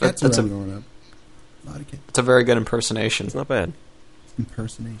cats That's around growing up. A lot of cats. It's a very good impersonation. It's not bad.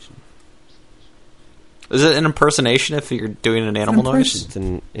 Impersonation. Is it an impersonation if you're doing an animal noise? It's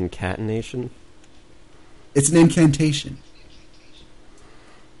an incatenation. It's an incantation.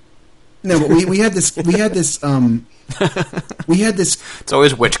 No, but we had this. It's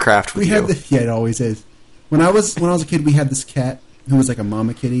always witchcraft with you. Yeah, it always is. When I was a kid, we had this cat who was like a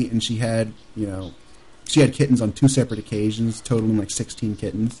mama kitty, and she had kittens on 2 separate occasions, totaling like 16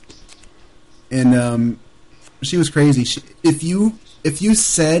 kittens. And she was crazy. We were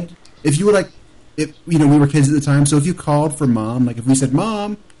kids at the time, so if you called for mom, like if we said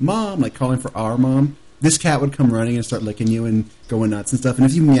mom, like calling for our mom, this cat would come running and start licking you and going nuts and stuff. And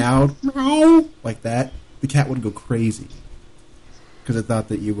if you meowed like that, the cat would go crazy because it thought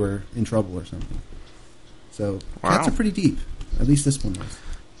that you were in trouble or something. So cats are pretty deep. At least this one was.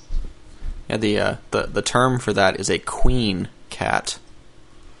 Yeah, the term for that is a queen cat.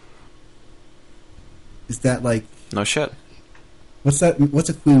 Is that like... No shit. What's that? What's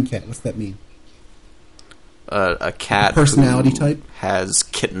a queen cat? What's that mean? A cat personality type has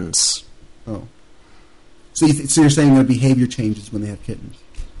kittens. Oh. So you're saying their behavior changes when they have kittens?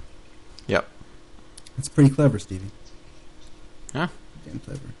 Yep. That's pretty clever, Stevie. Yeah. Damn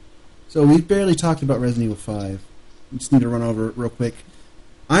clever. So we've barely talked about Resident Evil 5. We just need to run over it real quick.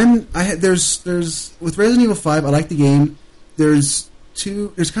 There's with Resident Evil 5, I like the game.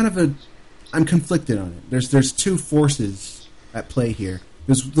 I'm conflicted on it. There's 2 forces at play here.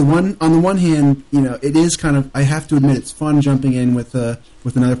 There's on the one hand, it is kind of, I have to admit, it's fun jumping in with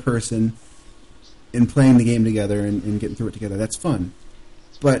another person and playing the game together and getting through it together. That's fun.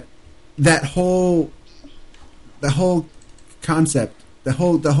 But that whole concept, the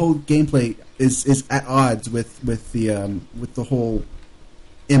whole gameplay is at odds with the whole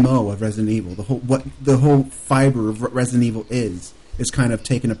MO of Resident Evil. The whole fiber of Resident Evil is kind of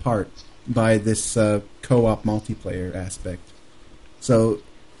taken apart by this co-op multiplayer aspect. So,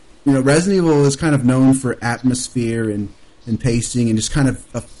 Resident Evil is kind of known for atmosphere and pacing and just kind of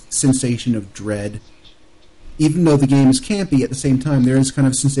a sensation of dread. Even though the game is campy, at the same time there is kind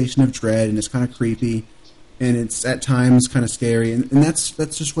of a sensation of dread and it's kind of creepy and it's at times kind of scary and that's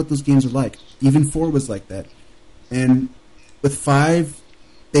just what those games are like. Even 4 was like that. And with 5,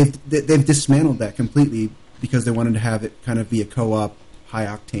 they've dismantled that completely because they wanted to have it kind of be a co-op, high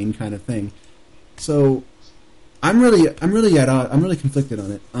octane kind of thing. So I'm really conflicted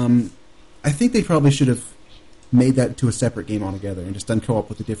on it. I think they probably should have made that into a separate game altogether and just done co-op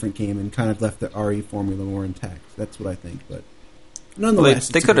with a different game and kind of left the RE formula more intact. That's what I think. But nonetheless,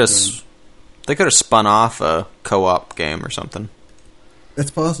 they could have They could have spun off a co-op game or something.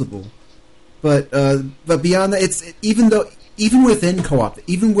 That's possible, but beyond that, it's even within co-op,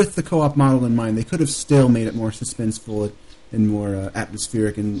 even with the co-op model in mind, they could have still made it more suspenseful and more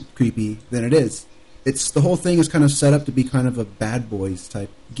atmospheric and creepy than it is. It's the whole thing is kind of set up to be kind of a Bad Boys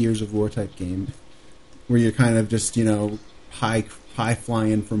type Gears of War type game, where you're kind of just high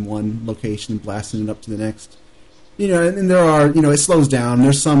flying from one location and blasting it up to the next. And there are it slows down.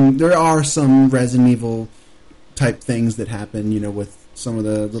 There are some Resident Evil type things that happen, with some of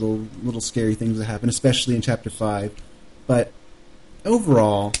the little scary things that happen, especially in Chapter 5. But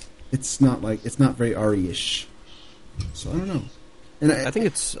overall, it's not very RE-ish. So I don't know. And I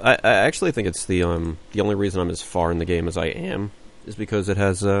actually think it's the only reason I'm as far in the game as I am is because it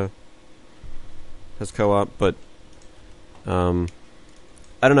has co-op. But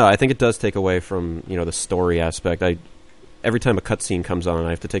I don't know. I think it does take away from the story aspect. Every time a cutscene comes on,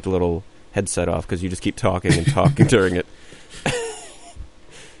 I have to take the little headset off because you just keep talking and talking during it.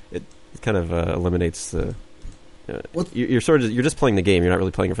 It kind of eliminates the. You're just playing the game. You're not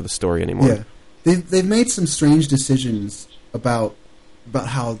really playing it for the story anymore. Yeah, they've made some strange decisions about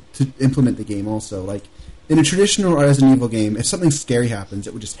how to implement the game. Also, like in a traditional Resident Evil game, if something scary happens,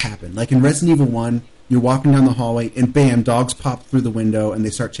 it would just happen. Like in Resident Evil 1, you're walking down the hallway and bam, dogs pop through the window and they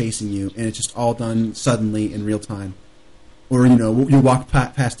start chasing you, and it's just all done suddenly in real time. Or you walk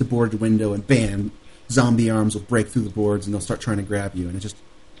past the boarded window and bam, zombie arms will break through the boards and they'll start trying to grab you, and it's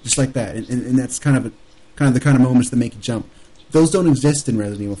just like that. And that's kind of the kind of moments that make you jump. Those don't exist in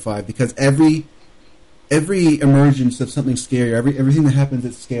Resident Evil 5 because every emergence of something scary, everything that happens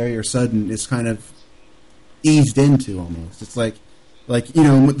that's scary or sudden is kind of eased into almost. It's like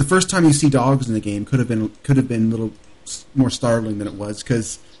the first time you see dogs in the game could have been a little more startling than it was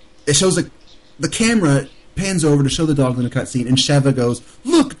because it shows the camera pans over to show the dogs in the cutscene and Sheva goes,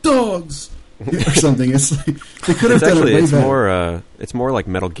 "Look, dogs!" or something. It's like they could have done it way better. It's more like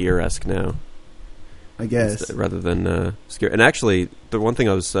Metal Gear-esque now, I guess, rather than scary. And actually, the one thing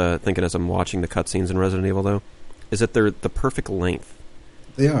I was thinking as I'm watching the cutscenes in Resident Evil, though, is that they're the perfect length.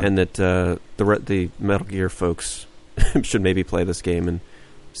 They are, and that the Metal Gear folks should maybe play this game and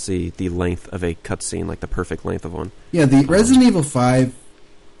see the length of a cutscene, like the perfect length of one. Yeah, the Resident Evil 5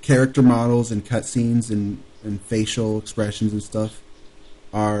 character models and cutscenes and facial expressions and stuff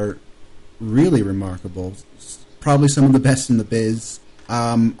are really remarkable. It's probably some of the best in the biz.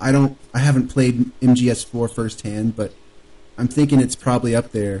 I haven't played MGS4 firsthand, but I'm thinking it's probably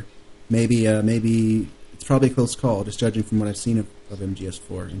up there. Maybe it's probably a close call, just judging from what I've seen of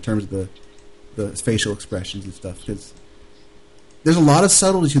MGS4 in terms of the facial expressions and stuff. Because there's a lot of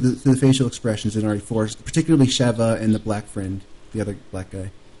subtlety to the facial expressions in RE4, particularly Sheva and the black friend, the other black guy.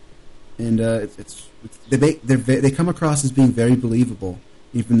 And they come across as being very believable,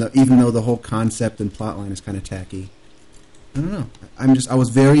 even though the whole concept and plotline is kind of tacky. I don't know. I was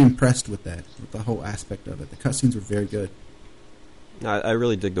very impressed with that, with the whole aspect of it. The cutscenes were very good. I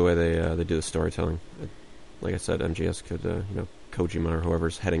really dig the way they do the storytelling. Like I said, MGS could Kojima or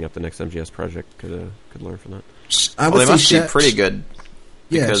whoever's heading up the next MGS project could learn from that. They must be pretty good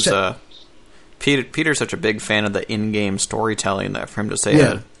because Peter's such a big fan of the in-game storytelling that for him to say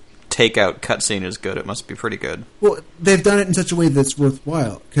a takeout cutscene is good, it must be pretty good. Well, they've done it in such a way that's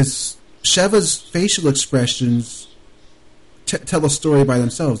worthwhile because Sheva's facial expressions tell a story by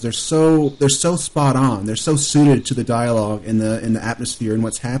themselves. They're so spot on. They're so suited to the dialogue and the atmosphere and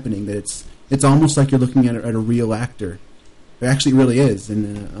what's happening that it's almost like you're looking at a real actor. It actually really is,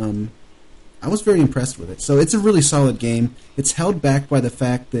 and I was very impressed with it. So it's a really solid game. It's held back by the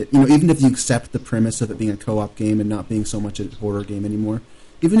fact that even if you accept the premise of it being a co-op game and not being so much a horror game anymore,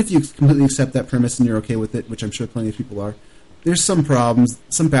 even if you completely accept that premise and you're okay with it, which I'm sure plenty of people are, there's some problems,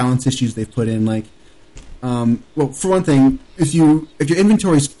 some balance issues they've put in. Like, well, for one thing, if your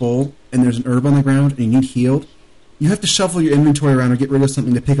inventory's full and there's an herb on the ground and you need healed, you have to shuffle your inventory around or get rid of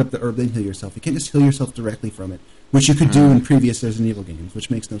something to pick up the herb then heal yourself. You can't just heal yourself directly from it, which you could do in previous Resident Evil games,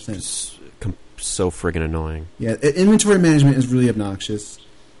 which makes no sense. It's so friggin' annoying. Yeah, inventory management is really obnoxious.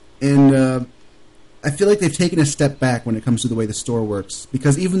 And I feel like they've taken a step back when it comes to the way the store works.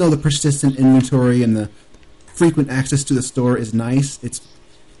 Because even though the persistent inventory and the frequent access to the store is nice, it's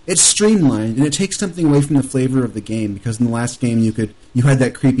streamlined, and it takes something away from the flavor of the game. Because in the last game, you had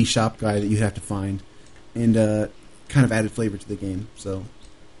that creepy shop guy that you'd have to find, and kind of added flavor to the game. So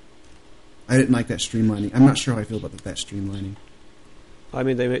I didn't like that streamlining. I'm not sure how I feel about that streamlining. I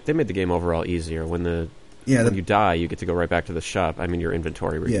mean, they made the game overall easier. When you die, you get to go right back to the shop. I mean, your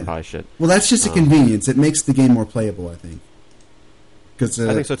inventory where you can buy shit. Well, that's just a convenience. It makes the game more playable, I think. Cause,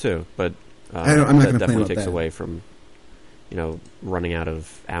 I think so too, but I'm not going to definitely takes away from running out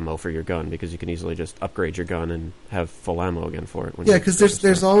of ammo for your gun, because you can easily just upgrade your gun and have full ammo again for it. Yeah, because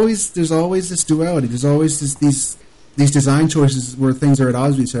there's always this duality. There's always these design choices where things are at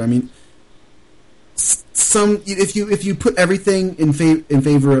odds with each other. I mean, if you put everything in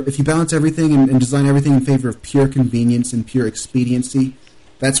favor of, if you balance everything and design everything in favor of pure convenience and pure expediency,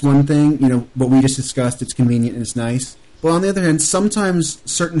 that's one thing. What we just discussed, it's convenient and it's nice. But on the other hand, sometimes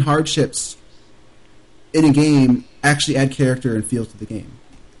certain hardships in a game actually add character and feel to the game.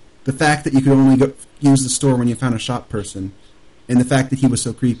 The fact that you could only use the store when you found a shop person, and the fact that he was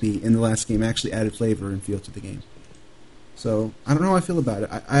so creepy in the last game actually added flavor and feel to the game. So, I don't know how I feel about it.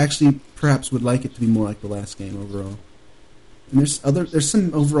 I actually perhaps would like it to be more like the last game overall. And there's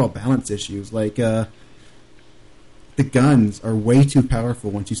some overall balance issues, like the guns are way too powerful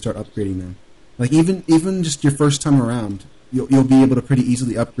once you start upgrading them. Like even just your first time around, you'll be able to pretty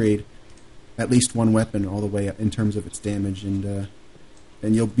easily upgrade at least one weapon all the way up in terms of its damage, and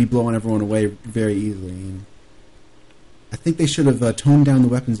you'll be blowing everyone away very easily. And I think they should have toned down the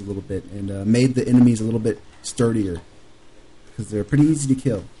weapons a little bit and made the enemies a little bit sturdier, because they're pretty easy to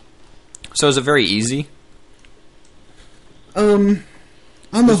kill. So is it very easy? On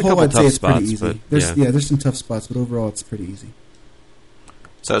the whole, I'd say it's pretty spots, easy. There's some tough spots, but overall it's pretty easy.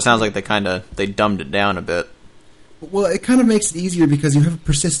 So it sounds like they dumbed it down a bit. Well, it kind of makes it easier because you have a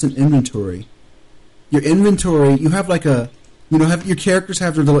persistent inventory. Your inventory, you have like your characters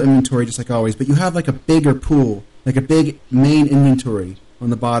have their little inventory just like always, but you have like a bigger pool, like a big main inventory on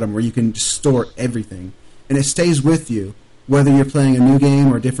the bottom where you can just store everything. And it stays with you, whether you're playing a new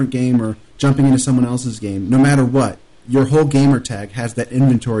game or a different game or jumping into someone else's game. No matter what, your whole gamer tag has that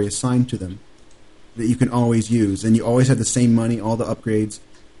inventory assigned to them that you can always use. And you always have the same money, all the upgrades.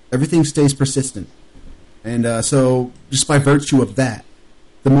 Everything stays persistent. And so, just by virtue of that,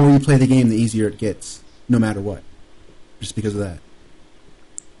 the more you play the game, the easier it gets, no matter what. Just because of that.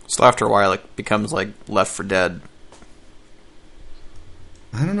 So after a while, it becomes like Left 4 Dead.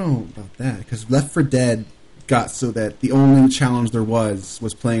 I don't know about that, because Left 4 Dead got so that the only challenge there was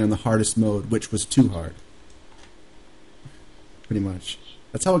playing on the hardest mode, which was too hard. Pretty much.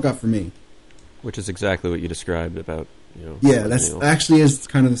 That's how it got for me. Which is exactly what you described about, Yeah, that's actually is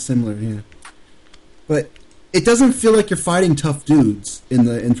kind of similar, yeah. But it doesn't feel like you're fighting tough dudes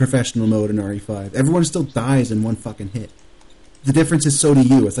in professional mode in RE5. Everyone still dies in one fucking hit. The difference is so do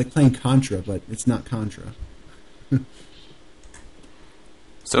you. It's like playing Contra, but it's not Contra.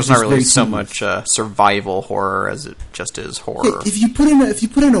 So it's not really so much survival horror as it just is horror. If you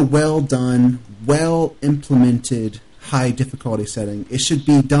put in a well done, well implemented high difficulty setting, it should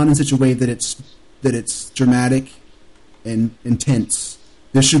be done in such a way that it's dramatic and intense.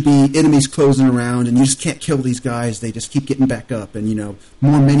 There should be enemies closing around, and you just can't kill these guys. They just keep getting back up, and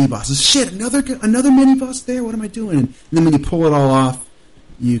more mini bosses. Shit, another mini boss there. What am I doing? And then when you pull it all off,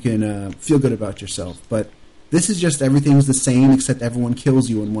 you can feel good about yourself. But this is just everything's the same, except everyone kills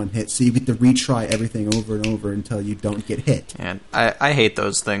you in one hit, so you get to retry everything over and over until you don't get hit. And I hate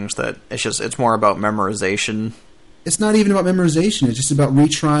those things that it's more about memorization. It's not even about memorization. It's just about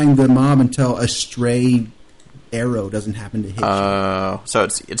retrying the mob until a stray arrow doesn't happen to hit you. So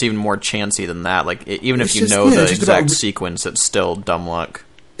it's even more chancy than that. Like even if you know the exact sequence, it's still dumb luck.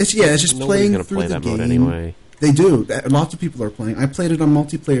 It's just playing gonna through play the that game. mode anyway. They do. Lots of people are playing. I played it on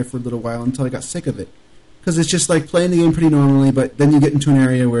multiplayer for a little while until I got sick of it, because it's just like playing the game pretty normally, but then you get into an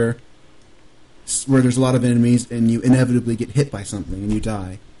area where there's a lot of enemies and you inevitably get hit by something and you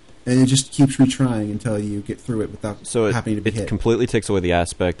die. And it just keeps retrying until you get through it without happening to be hit. It completely takes away the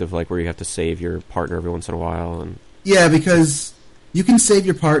aspect of like where you have to save your partner every once in a while. And yeah, because you can save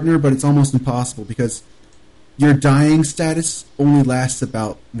your partner, but it's almost impossible because your dying status only lasts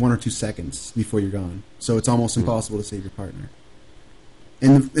about 1 or 2 seconds before you're gone. So it's almost impossible to save your partner.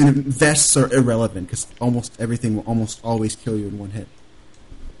 And vests are irrelevant because almost everything will almost always kill you in one hit.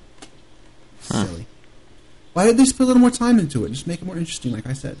 Silly. Why did they just put a little more time into it? Just make it more interesting, like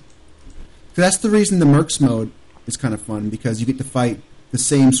I said. That's the reason the Mercs mode is kind of fun, because you get to fight the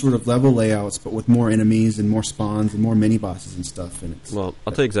same sort of level layouts, but with more enemies and more spawns and more mini-bosses and stuff. And well,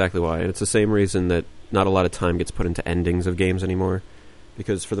 I'll tell you exactly why. And it's the same reason that not a lot of time gets put into endings of games anymore,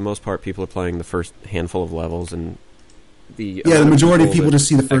 because for the most part, people are playing the first handful of levels, and the majority of people just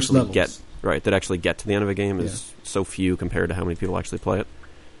see the first levels. That actually get to the end of a game is so few compared to how many people actually play it.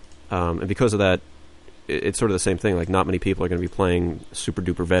 And because of that, it's sort of the same thing. Like, not many people are going to be playing super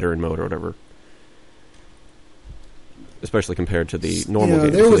duper veteran mode or whatever, especially compared to the normal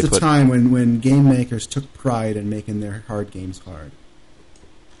games. There was a time when game makers took pride in making their hard games hard,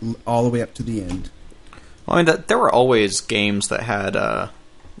 all the way up to the end. Well, I mean, there were always games that had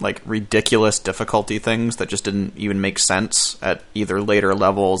like ridiculous difficulty things that just didn't even make sense at either later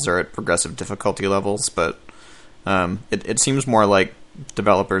levels or at progressive difficulty levels. But it seems more like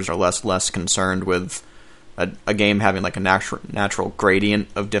developers are less concerned with a game having like a natural gradient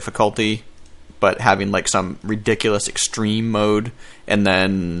of difficulty, but having like some ridiculous extreme mode and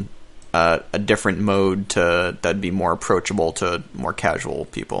then a different mode that'd be more approachable to more casual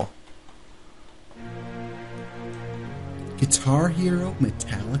people. Guitar Hero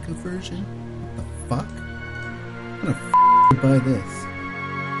Metallica version? What the fuck? I'm gonna buy this.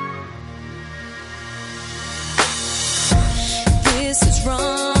 This is wrong.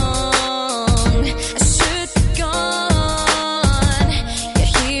 I should be gone.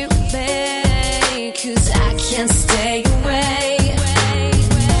 You're here with me, 'cause I can't stay away.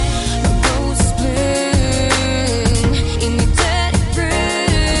 Roses bloom in your dirty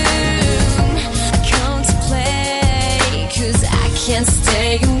room. I contemplate, 'cause I can't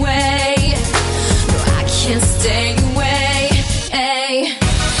stay away. No, I can't stay away. Hey.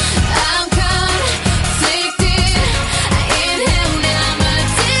 I'm conflicted. I inhale now, I'm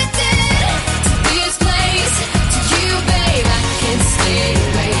addicted to this place, to you, babe. I can't stay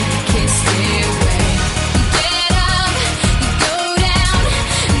away, can't stay away. You get up, you go down,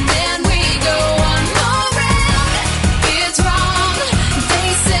 and then we go one more round. It's wrong, they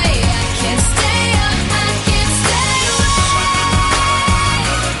say I can't stay up, I can't stay away.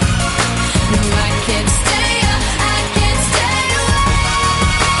 No, I can't stay up, I can't stay away.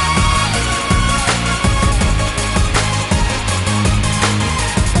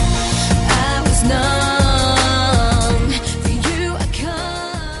 I was numb, for you I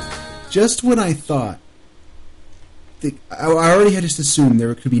come. Just when I thought, I already had just assumed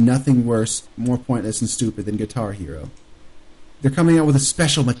there could be nothing worse, more pointless and stupid than Guitar Hero. They're coming out with a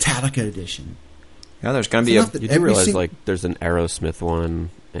special Metallica edition. Yeah, there's going to be Enough that You do every realize, sing- like, there's an Aerosmith one,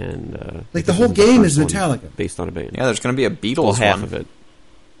 and Like, the this whole isn't game first is one Metallica. based on a band. there's going to be a Beatles Well, half one. of it.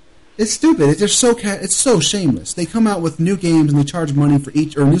 It's stupid. They're so it's so shameless. They come out with new games and they charge money for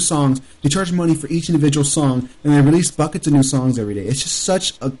each, or new songs. They charge money for each individual song, and they release buckets of new songs every day. It's just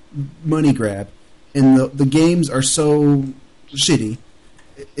such a money grab, and the games are so shitty.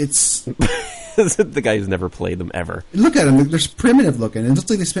 It's The guy who's never played them ever. look at them; they're primitive looking. It looks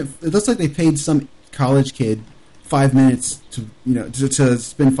like It looks like they paid some college kid 5 minutes to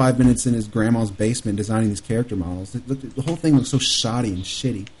spend 5 minutes in his grandma's basement designing these character models. The whole thing looks so shoddy and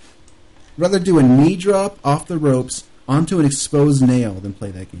shitty. I'd rather do a knee drop off the ropes onto an exposed nail than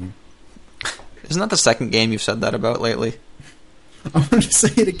play that game. Isn't that the second game you've said that about lately? I'm going to say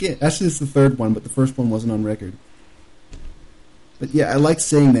it again. Actually, it's the third one, but the first one wasn't on record. But yeah, I like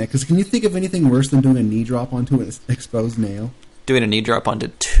saying that, because can you think of anything worse than doing a knee drop onto an exposed nail? Doing a knee drop onto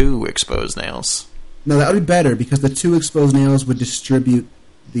 2 exposed nails. No, that would be better, because the 2 exposed nails would distribute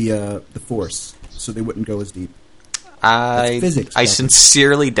the force, so they wouldn't go as deep. I physics, I Buffy.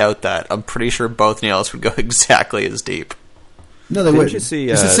 sincerely doubt that. I'm pretty sure both nails would go exactly as deep. No, they Didn't wouldn't. you see,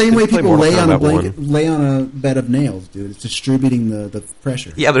 It's the did same you way play people Mortal lay on a Kombat blanket, 1? lay on a bed of nails, dude. It's distributing the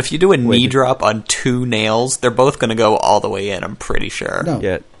pressure. Yeah, but if you do a knee did- drop on 2 nails, they're both going to go all the way in, I'm pretty sure. No.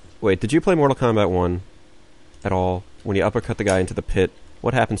 Yeah. Wait, did you play Mortal Kombat 1 at all? When you uppercut the guy into the pit,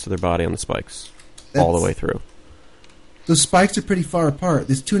 what happens to their body on the spikes? All the That's- way through. Those spikes are pretty far apart.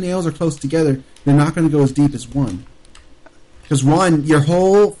 These 2 nails are close together. They're not going to go as deep as one. Because one, your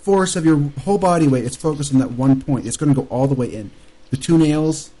whole force of your whole body weight is focused on that one point. It's going to go all the way in. The 2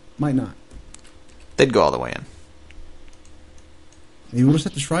 nails might not. They'd go all the way in. Maybe we'll just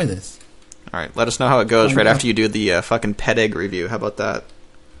have to try this. All right, let us know how it goes Find right out. after you do the fucking pet egg review. How about that?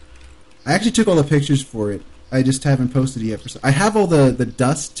 I actually took all the pictures for it. I just haven't posted it yet. I have all the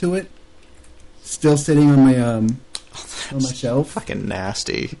dust to it still sitting on my shelf. Fucking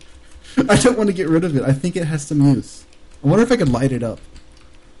nasty. I don't want to get rid of it. I think it has some use. I wonder if I could light it up.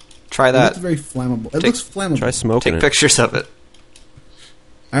 Try It that. looks very flammable. It Take- looks flammable. Try smoking Take it. pictures of it.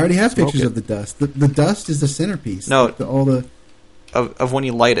 I already have Smoke pictures it. of the dust. The dust is the centerpiece. No. Like all the Of when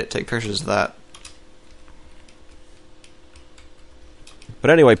you light it, take pictures of that. But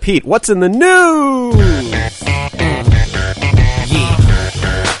anyway, Pete, what's in the news?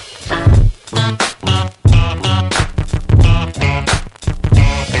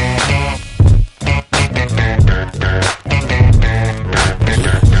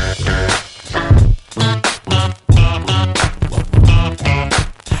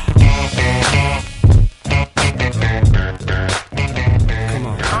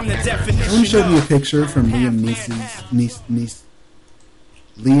 Someone showed me a picture from Liam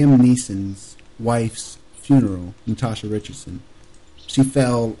Neeson's wife's funeral, Natasha Richardson. She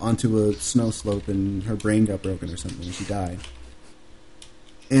fell onto a snow slope and her brain got broken or something and she died.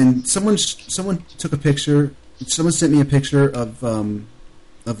 and someone took a picture. Someone sent me a picture of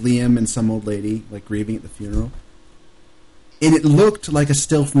Liam and some old lady like grieving at the funeral, and it looked like a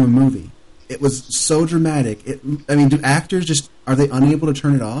still from a movie. It was so dramatic. Do actors are they unable to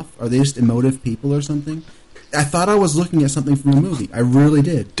turn it off? Are they just emotive people or something? I thought I was looking at something from a movie. I really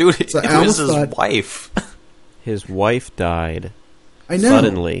did. Dude, So it I was his almost thought- wife. His wife died I know.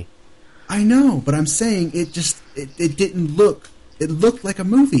 suddenly. I know, but I'm saying it didn't look. It looked like a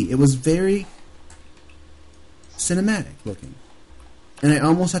movie. It was very cinematic looking, and I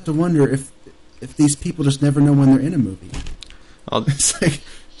almost have to wonder if these people just never know when they're in a movie. Well, It's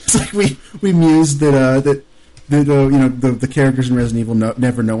like we mused that the characters in Resident Evil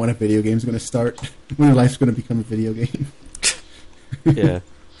never know when a video game is going to start, when their life's going to become a video game. Yeah.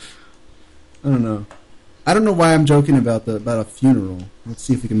 I don't know. I don't know why I'm joking about a funeral. Let's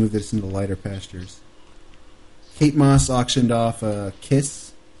see if we can move this into lighter pastures. Kate Moss auctioned off a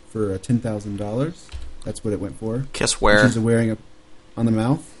kiss for $10,000. That's what it went for. kiss where? She's wearing on the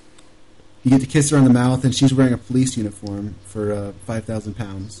mouth. You get to kiss her on the mouth, and she's wearing a police uniform for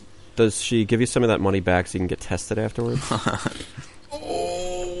 £5,000. Does she give you some of that money back so you can get tested afterwards?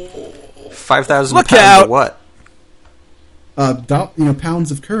 5,000 Look pounds out! of what?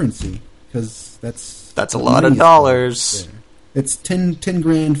 Pounds of currency, because that's A what lot money of is dollars. called. Yeah. It's 10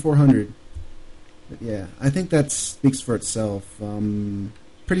 grand 400. But yeah, I think that speaks for itself.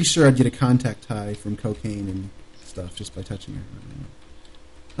 Pretty sure I'd get a contact high from cocaine and stuff just by touching her.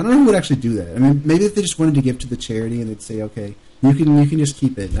 I don't know who would actually do that. I mean, maybe if they just wanted to give to the charity and they'd say, "Okay, you can just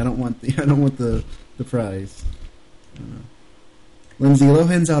keep it. I don't want the prize." I don't know. Lindsay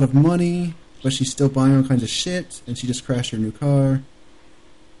Lohan's out of money, but she's still buying all kinds of shit, and she just crashed her new car.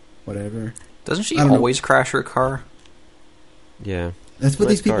 Whatever. Doesn't she I don't know. always crash her car? Yeah. That's what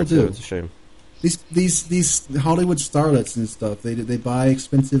Nice these people car, do. too. It's a shame. These Hollywood starlets and stuff. They buy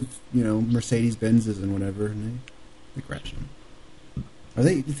expensive Mercedes Benzes and whatever, and they crash them. Do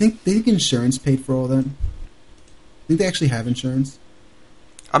you think insurance paid for all that? Think they actually have insurance?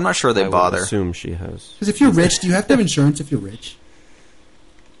 I'm not sure they I would bother. assume she has. Because if you're rich, do you have to have insurance if you're rich?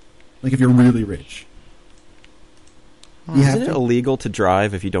 Like if you're really rich, you have Isn't it to. illegal to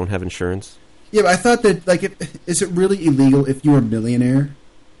drive if you don't have insurance? Yeah, but I thought that is it really illegal if you're a millionaire?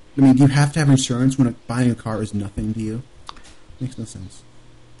 I mean, do you have to have insurance when buying a car is nothing to you? Makes no sense.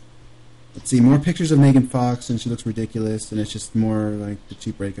 Let's see, more pictures of Megan Fox, and she looks ridiculous, and it's just more like, did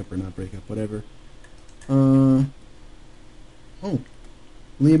she break up or not break up, whatever. Liam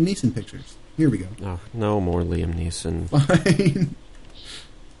Neeson pictures. Here we go. Oh, no more Liam Neeson. Fine.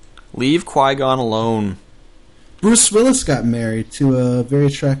 Leave Qui-Gon alone. Bruce Willis got married to a very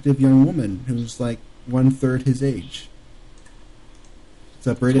attractive young woman who's like 1/3 his age. It's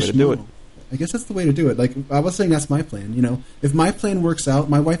a British Way to do model. I guess that's the way to do it. Like I was saying, that's my plan. If my plan works out,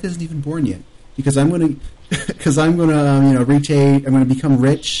 my wife isn't even born yet because I'm gonna reach age. I'm gonna become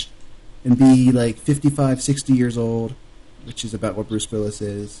rich and be like 55, 60 years old, which is about what Bruce Willis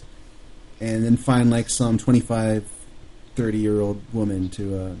is, and then find like some 25, 30-year-old woman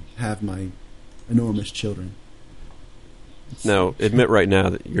to have my enormous children. No, admit right now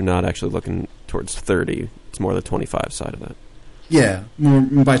that you're not actually looking towards 30. It's more the 25 side of that. Yeah, more,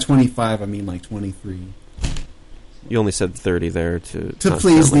 by 25 I mean like 23. You only said 30 there to not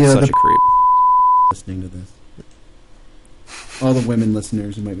please sound like the such a creep. Listening to this, all the women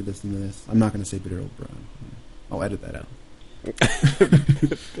listeners who might be listening to this, I'm not going to say bitter old broad. I'll edit that out.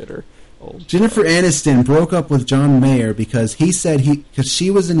 Bitter. Old. Jennifer Aniston broke up with John Mayer because because she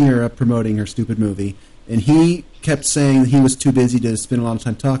was in Europe promoting her stupid movie, and he kept saying that he was too busy to spend a lot of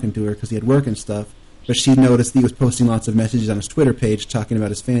time talking to her because he had work and stuff. But she noticed that he was posting lots of messages on his Twitter page talking about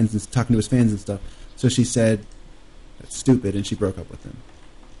his fans and talking to his fans and stuff. So she said, "That's stupid," and she broke up with him.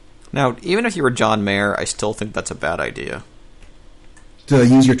 Now, even if you were John Mayer, I still think that's a bad idea. To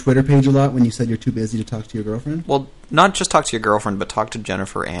use your Twitter page a lot when you said you're too busy to talk to your girlfriend? Well, not just talk to your girlfriend, but talk to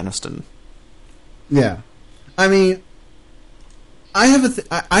Jennifer Aniston. Yeah. I mean,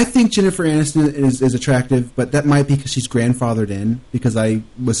 I think Jennifer Aniston is attractive, but that might be because she's grandfathered in, because I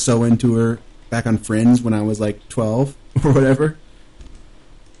was so into her back on Friends when I was like 12 or whatever.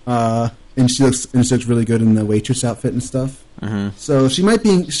 And she looks really good in the waitress outfit and stuff. Mm-hmm. So it might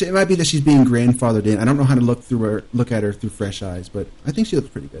be that she's being grandfathered in. I don't know how to look at her through fresh eyes, but I think she looks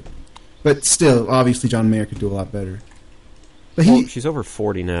pretty good. But still, obviously, John Mayer could do a lot better. But Well, she's over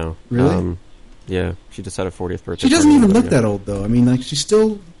 40 now. Really? Yeah, she just had her 40th birthday. She doesn't party even the look other that day. old, though. I mean, like, she's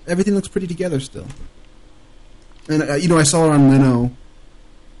still... Everything looks pretty together still. And, I saw her on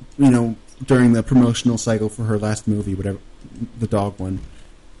Leno, during the promotional cycle for her last movie, whatever, the dog one.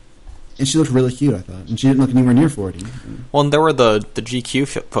 And she looked really cute, I thought. And she didn't look anywhere near 40. Well, and there were the GQ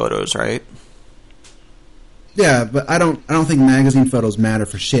photos, right? Yeah, but I don't think magazine photos matter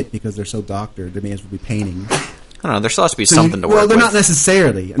for shit because they're so doctored. They may as well be paintings. I don't know. There still has to be something to work Well, they're with.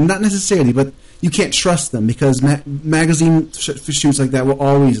 not necessarily, but you can't trust them because magazine shoots like that will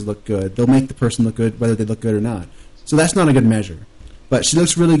always look good. They'll make the person look good whether they look good or not. So that's not a good measure. But she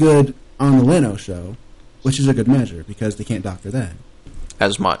looks really good on the Leno show, which is a good measure because they can't doctor that.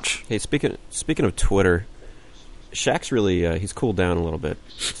 As much. Hey, speaking of Twitter, Shaq's really he's cooled down a little bit.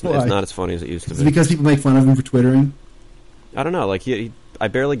 It's Why? not as funny as it used to Is be. it because people make fun of him for twittering? I don't know. Like I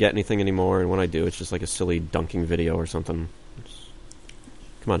barely get anything anymore, and when I do, it's just like a silly dunking video or something.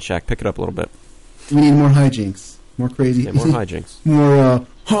 Come on, Shaq, pick it up a little bit. We need more hijinks, more crazy, Yeah, more hijinks. more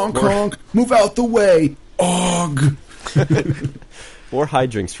honk honk, move out the way, og. More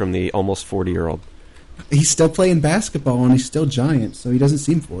hijinks from the almost 40-year-old. He's still playing basketball and he's still giant, so he doesn't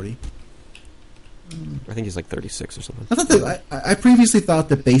seem 40. I think he's like 36 or something. I thought that I previously thought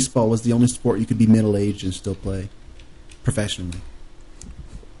that baseball was the only sport you could be middle-aged and still play professionally.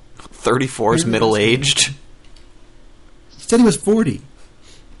 34 is middle-aged. He said he was 40.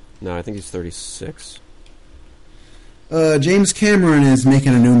 No, I think he's 36. James Cameron is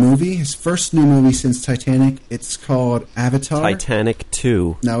making a new movie. His first new movie since Titanic. It's called Avatar. Titanic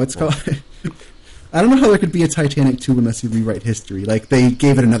 2. No, it's called... I don't know how there could be a Titanic 2 unless you rewrite history. Like, they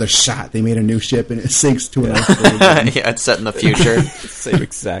gave it another shot. They made a new ship and it sinks to an iceberg. Yeah, it's set in the future. Same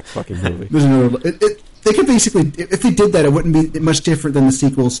exact fucking movie. There's another... They could basically... If they did that, it wouldn't be much different than the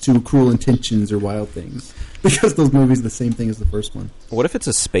sequels to Cruel Intentions or Wild Things. Because those movies are the same thing as the first one. What if it's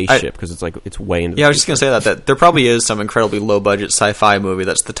a spaceship? Because it's way into. Yeah, I was just going to say that there probably is some incredibly low-budget sci-fi movie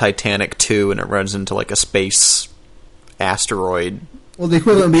that's the Titanic 2, and it runs into like a space asteroid. Well, the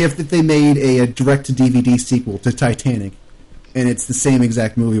equivalent would be if they made a direct-to-DVD sequel to Titanic, and it's the same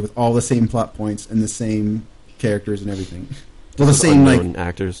exact movie with all the same plot points and the same characters and everything. Well, the same unknown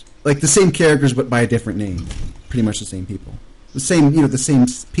actors, like the same characters but by a different name. Pretty much the same people. The same, the same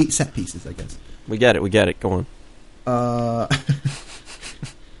set pieces, I guess. We get it. Go on.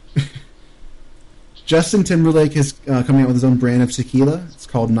 Justin Timberlake is coming out with his own brand of tequila. It's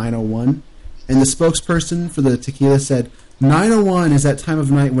called 901. And the spokesperson for the tequila said, 901 is that time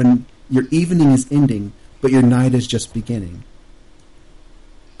of night when your evening is ending, but your night is just beginning.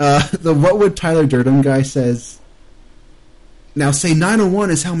 The What Would Tyler Durden guy says, now say 901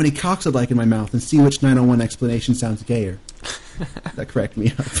 is how many cocks I'd like in my mouth and see which 901 explanation sounds gayer. That cracked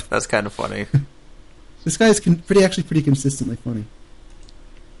me up. That's kind of funny. This guy is pretty consistently funny.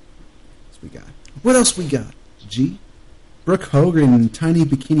 What else we got? G? Brooke Hogan, tiny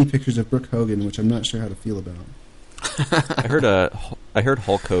bikini pictures of Brooke Hogan, which I'm not sure how to feel about. I heard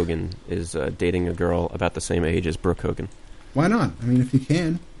Hulk Hogan is dating a girl about the same age as Brooke Hogan. Why not? I mean, if you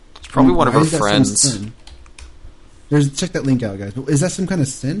can. It's probably one of her Why is that some friends. sin? Check that link out, guys. Is that some kind of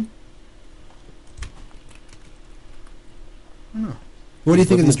sin? I don't know. What do you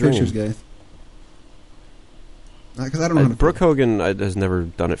think of these Living the pictures, dream. guys? Because I don't know how to Brooke feel. Hogan has never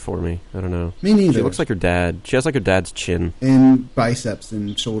done it for me. I don't know. Me neither. She looks like her dad. She has like her dad's chin. And biceps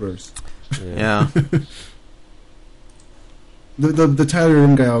and shoulders. Yeah. The Tyler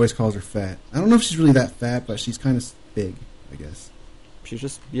Durden guy always calls her fat. I don't know if she's really that fat, but she's kind of big, I guess.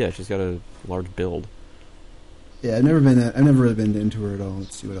 She's got a large build. Yeah, I've never really been into her at all.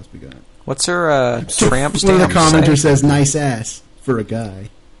 Let's see what else we got. What's her tramp One stamp of the commenter say? says, "Nice ass for a guy."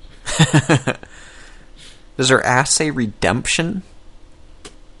 Does her ass say redemption?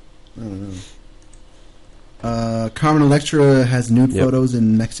 I don't know. Carmen Electra has nude Yep. photos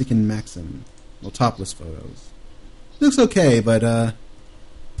in Mexican Maxim. Well, topless photos. Looks okay, but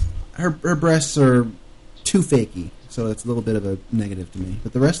her breasts are too fakey, so that's a little bit of a negative to me.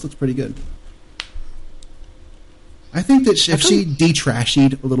 But the rest looks pretty good. I think that if she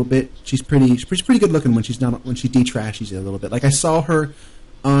de-trashied a little bit, she's pretty good looking when she de-trashies it a little bit. Like I saw her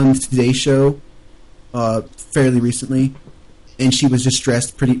on Today's Show fairly recently, and she was just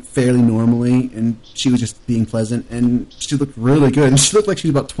dressed fairly normally, and she was just being pleasant, and she looked really good. And she looked like she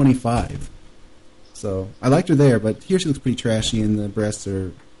was about 25. So I liked her there, but here she looks pretty trashy, and the breasts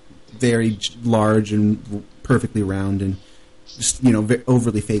are very large and perfectly round, and just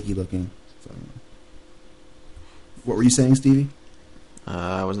overly fakey looking. So, what were you saying, Stevie?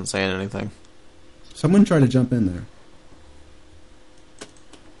 I wasn't saying anything. Someone tried to jump in there.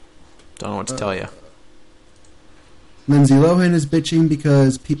 Don't know what to tell you. Lindsay Lohan is bitching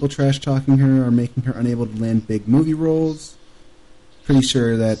because people trash-talking her are making her unable to land big movie roles. Pretty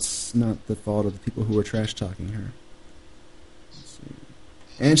sure that's not the fault of the people who are trash-talking her. Let's see.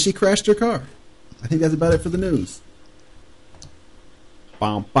 And she crashed her car. I think that's about it for the news.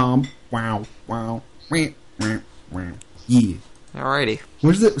 bum, bum, wow, wow, wah, wah, wah. Yeah. Alrighty.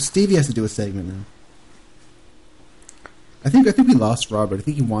 Where's it? Stevie has to do a segment now. I think we lost Robert. I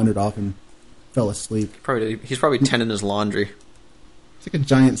think he wandered off and fell asleep. He's probably tending his laundry. It's like a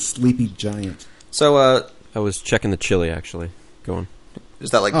giant sleepy giant. So, I was checking the chili, actually. Go on. is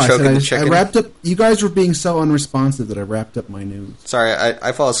that like Oh, choking the I chicken? wrapped up. You guys were being so unresponsive that I wrapped up my news. Sorry,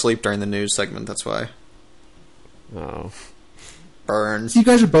 I fall asleep during the news segment, that's why. Oh. Burns. So you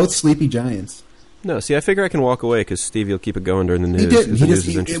guys are both sleepy giants. No, see, I figure I can walk away because Stevie will keep it going during the news. He didn't. 'cause He the just.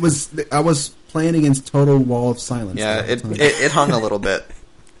 news is It was. I was playing against total wall of silence. Yeah, the whole time. it hung a little bit.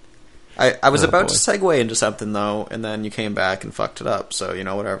 I was Oh, about boy. to segue into something, though, and then you came back and fucked it up, so,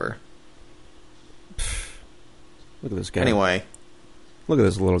 whatever. Look at this guy. Anyway, Look at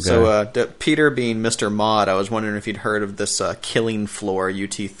this little guy. so Peter being Mr. Mod, I was wondering if you'd heard of this Killing Floor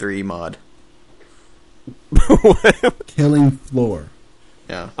UT3 mod. Killing Floor.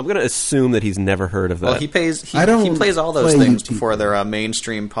 Yeah. I'm going to assume that he's never heard of that. Well, he plays all those play things UT3. before they're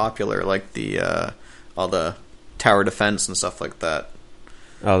mainstream popular, like all the tower defense and stuff like that.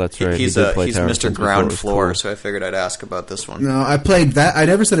 Oh, that's right. He's he did play he's Tower Mr. Defense before. It Ground was Floor, cool. so I figured I'd ask about this one. No, I played that. I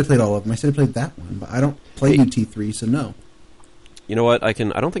never said I played all of them. I said I played that one, but I don't play Hey. UT3, so no. You know what? I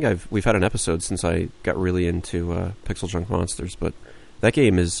don't think we've had an episode since I got really into Pixel Junk Monsters, but that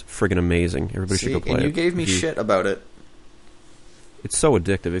game is friggin' amazing. Everybody should See, go play and it. you gave me If you- shit about it. It's so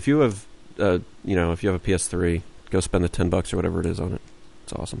addictive. If you have, if you have a PS3, go spend the $10 or whatever it is on it.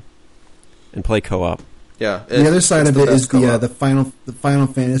 It's awesome. And play co-op. Yeah. The other side of it is the best Final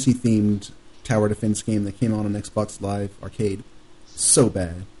Fantasy themed tower defense game that came out on Xbox Live Arcade. So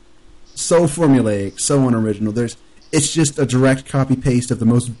bad, so formulaic, so unoriginal. It's just a direct copy paste of the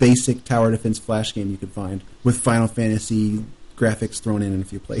most basic tower defense flash game you could find, with Final Fantasy graphics thrown in a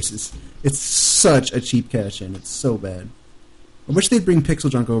few places. It's such a cheap cash in. It's so bad. I wish they'd bring Pixel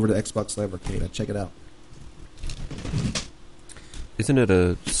Junk over to Xbox Live Arcade. I'd check it out. Isn't it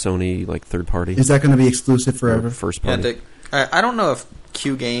a Sony third party? Is that going to be exclusive forever? Or first Yeah, party? I don't know if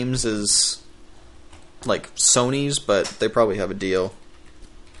Q Games is like Sony's, but they probably have a deal.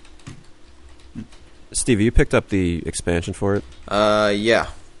 Steve, you picked up the expansion for it. Yeah.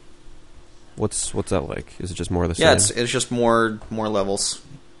 What's that like? Is it just more of the Yeah, same? it's just more levels.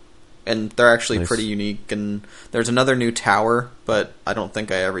 And they're actually Nice. pretty unique, and there's another new tower, but I don't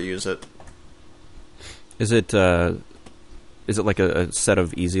think I ever use it. Is it like a set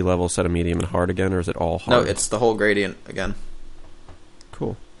of easy levels, set of medium, and hard again, or is it all No, hard? it's the whole gradient again.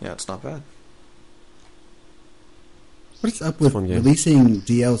 cool. Yeah, it's not bad. What is up with fun game. releasing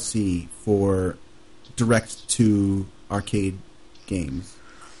DLC for direct to arcade games?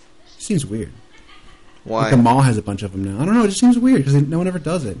 Seems weird. Why? Like the mall has a bunch of them now. I don't know. It just seems weird because no one ever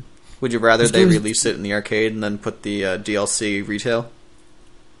does it. Would you rather This they game's- release it in the arcade and then put the DLC retail?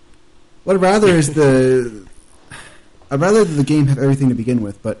 What I'd rather is I'd rather the game have everything to begin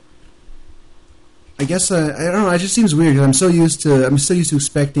with, but I guess I don't know. It just seems weird because I'm so used to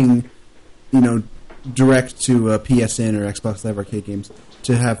expecting, direct to PSN or Xbox Live Arcade games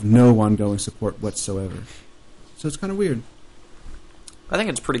to have no ongoing support whatsoever. So it's kind of weird. I think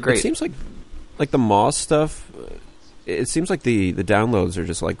it's pretty great. It seems like the Moss stuff. It seems like the downloads are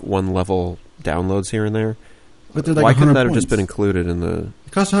just like one level downloads here and there. But they're like Why couldn't 100 that have just been points. included in the?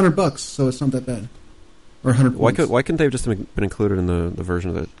 It costs $100, so it's not that bad. Or 100 Why points. couldn't they have just been included in the version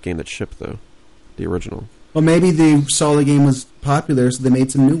of the game that shipped though, the original? Well, maybe they saw the game was popular, so they made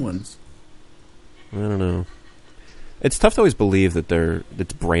some new ones. I don't know. It's tough to always believe that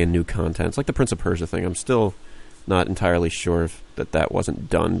it's brand new content. It's like the Prince of Persia thing. I'm still not entirely sure if that wasn't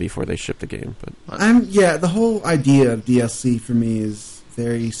done before they shipped the game. But The whole idea of DLC for me is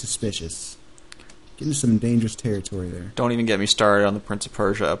very suspicious. Getting some dangerous territory there. Don't even get me started on the Prince of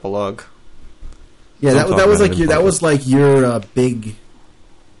Persia epilogue. Yeah, Don't that talk was about like it in that was public. like your big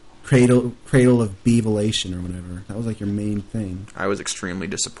cradle of Beevilation or whatever. That was like your main thing, I was extremely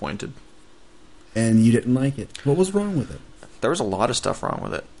disappointed. and you didn't like it. What was wrong with it? There was a lot of stuff wrong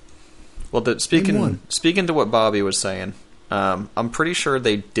with it. Well, one. speaking to what Bobby was saying, I'm pretty sure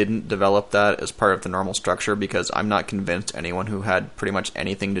they didn't develop that as part of the normal structure because I'm not convinced anyone who had pretty much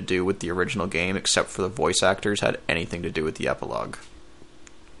anything to do with the original game, except for the voice actors, had anything to do with the epilogue.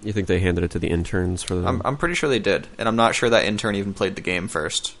 you think they handed it to the interns for the? I'm pretty sure they did, and I'm not sure that intern even played the game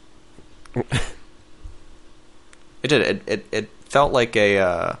first. It did. It felt like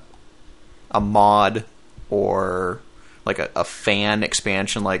a mod or like a fan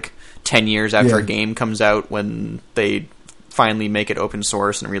expansion, like 10 years after a Yeah. game comes out when they finally make it open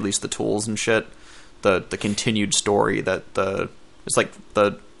source and release the tools and shit. The continued story it's like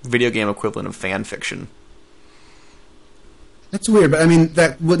the video game equivalent of fan fiction. That's weird, but I mean,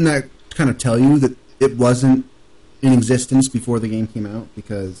 wouldn't that kind of tell you that it wasn't in existence before the game came out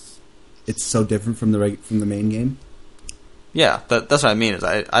because it's so different from the main game? Yeah, that's what I mean. Is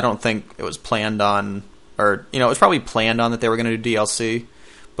I don't think it was planned on, or it was probably planned on that they were going to do DLC,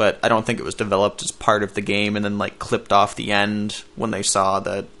 but I don't think it was developed as part of the game and then like clipped off the end when they saw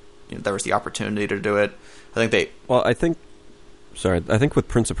that there was the opportunity to do it. I think with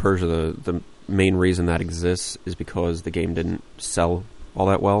Prince of Persia, the main reason that exists is because the game didn't sell all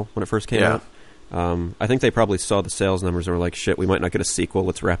that well when it first came out. I think they probably saw the sales numbers and were like, shit, we might not get a sequel,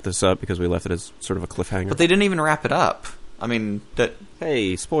 let's wrap this up, because we left it as sort of a cliffhanger. But they didn't even wrap it up. I mean,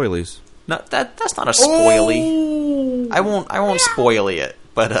 hey, spoilies. No, that's not a spoily. I won't spoily it,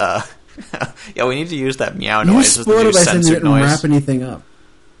 but yeah, we need to use that meow noise as the new censored noise. Wrap anything up.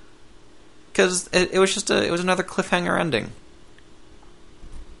 Because it was another cliffhanger ending.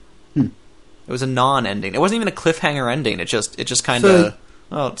 It was a non-ending. It wasn't even a cliffhanger ending. It just kind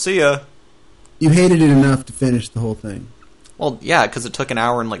of see ya. You hated it enough to finish the whole thing. Well, yeah, because it took an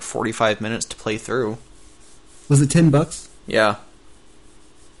hour and like 45 minutes to play through. Was it $10? Yeah.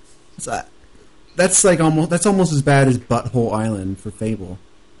 That's almost as bad as Butthole Island for Fable.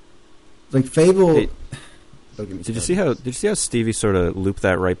 Like Fable. Hey, did you see how Stevie sort of looped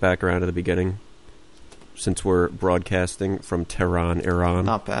that right back around to the beginning? Since we're broadcasting from Tehran, Iran.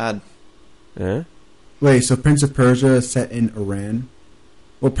 Not bad. Eh? Wait, so Prince of Persia is set in Iran?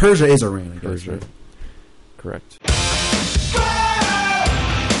 Well, Persia is Iran, I guess. Persia. Right? Correct.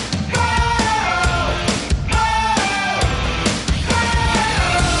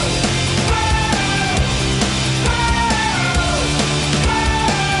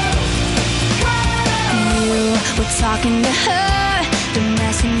 We're talking to her, don't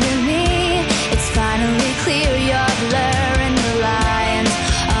messing with me. It's finally clear you're blurring the lines.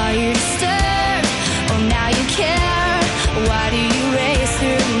 Are you disturbed? Oh, now you care. Why do you race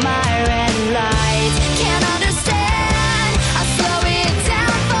through my red lights? Can't understand. I'll slow it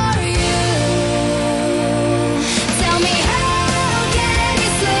down for you. Tell me, how can you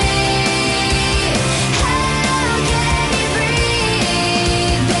sleep? How can you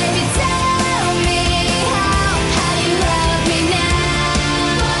breathe? Baby, tell me how do you love me now?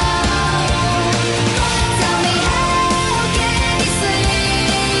 Tell me, how can you sleep?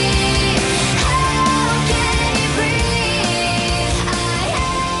 How can you breathe? I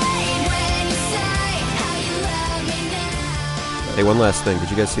hate when you say how you love me now. Hey, one last thing. Did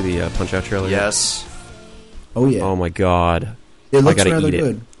you guys see the Punch-Out trailer? Yes. Oh yeah. Oh my god. It looks I gotta rather eat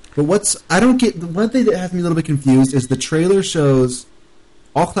good. But I don't get, the one thing that has me a little bit confused is the trailer shows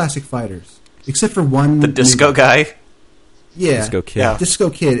all classic fighters. Except for one. The disco guy? Yeah. Disco Kid. Yeah. Disco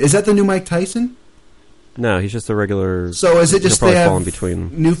Kid. Is that the new Mike Tyson? No, he's just a regular. So is it he'll just probably they fall have in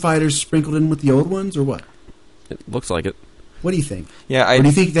between. new fighters sprinkled in with the old ones, or what? It looks like it. What do you think? Yeah, Or do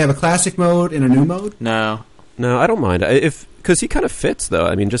you think they have a classic mode and a new mode? No. No, I don't mind. Because he kind of fits, though.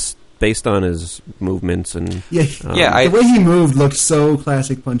 I mean, just based on his movements and. Yeah. Yeah, the way he moved looked so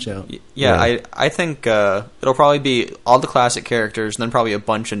classic Punch-Out. Yeah, Yeah. I think it'll probably be all the classic characters and then probably a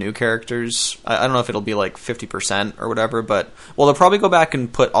bunch of new characters. I don't know if it'll be like 50% or whatever, but they'll probably go back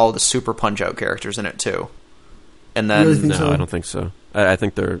and put all the Super Punch-Out characters in it too. And then You really think No, so? I don't think so. I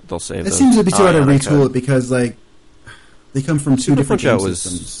think they'll save It those. seems to be too hard to they retool could. it because like they come from two Super different Punch-Out game was.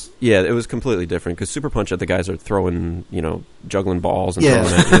 systems. Yeah, it was completely different because Super Punch-Out, the guys are throwing, juggling balls and Yeah.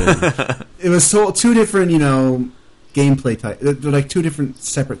 throwing at you. and- It was two different, gameplay type. They're like two different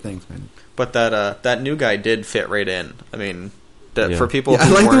separate things, kind of. but that new guy did fit right in. I mean, Yeah. for people Yeah, I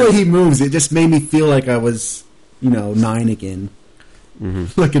who like the weren't- way he moves. It just made me feel like I was, 9 again,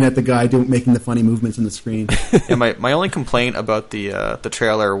 looking at the guy making the funny movements on the screen. Yeah, my only complaint about the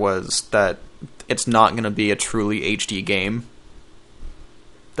trailer was that it's not going to be a truly HD game.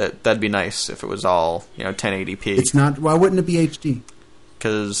 That'd be nice if it was all 1080p. It's not. Why wouldn't it be HD?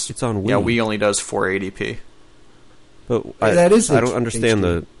 Because It's on Wii. Yeah, Wii only does 480p. But Yeah, that is I don't H- understand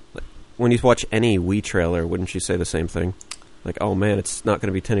HD. when you watch any Wii trailer, wouldn't you say the same thing? Like, oh man, it's not going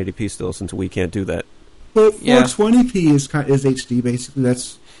to be 1080p still since Wii can't do that. But Yeah. 420p is HD. Basically,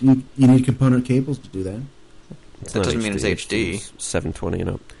 that's you need component cables to do that. It's That not doesn't mean it's HD. It's 720 and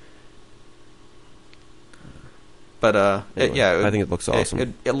up. But Anyway, I think it looks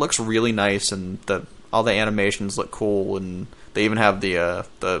awesome. It looks really nice, and all the animations look cool, and they even have the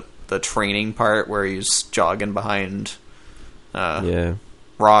training part where he's jogging behind Yeah.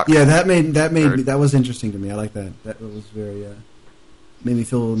 Rock. Yeah, that Or- was interesting to me. I like that. That was very made me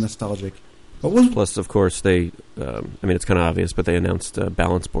feel a little nostalgic. What was Plus, of course, they. It's kind of obvious, but they announced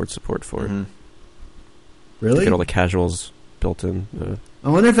balance board support for it. Mhm. To really? get all the casuals built in. I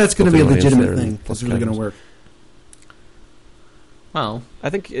wonder if that's going to be a built-in audience legitimate there thing. and If plus it's really going to casuals. work. Well, I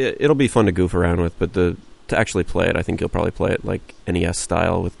think it'll be fun to goof around with, but to actually play it, I think you'll probably play it like NES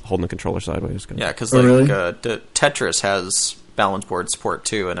style with holding the controller sideways. yeah, because Oh, really? Tetris has balance board support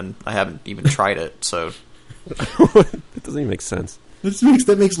too, and I haven't even tried it. So, It doesn't even make sense.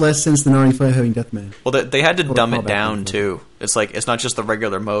 That makes less sense than RE5 having deathmatch. well, they had to Hold dumb on, it call back down on. too. It's like it's not just the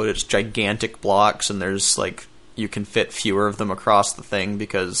regular mode; it's gigantic blocks, and there's like you can fit fewer of them across the thing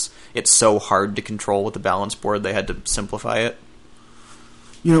because it's so hard to control with the balance board. They had to simplify it.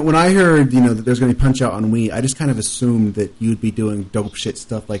 You know, when I heard, that there's going to be Punch-Out on Wii, I just kind of assumed that you'd be doing dope shit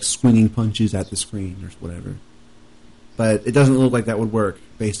stuff like swinging punches at the screen or whatever. But it doesn't look like that would work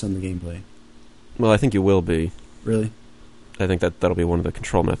based on the gameplay. Well, I think you will be. Really? I think that'll be one of the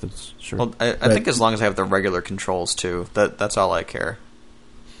control methods. Sure. Well, I think as long as I have the regular controls too, that's all I care.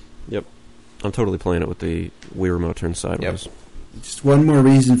 Yep. I'm totally playing it with the Wii remote turned sideways. Just one more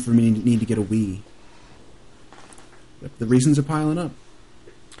reason for me to need to get a Wii. The reasons are piling up.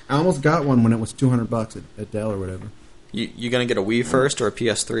 I almost got one when it was $200 at Dell or whatever. You gonna get a Wii first or a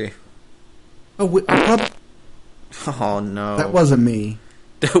PS3? Oh, Oh no, that wasn't me.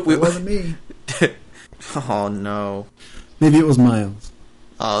 That wasn't me. Oh no. Maybe it was Miles.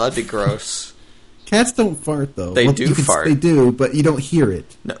 Oh, that'd be gross. Cats don't fart, though. They do fart. They do, but you don't hear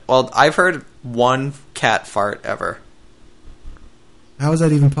it. No, well, I've heard one cat fart ever. How is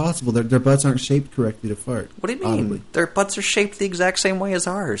that even possible? Their butts aren't shaped correctly to fart. What do you mean? Audibly. Their butts are shaped the exact same way as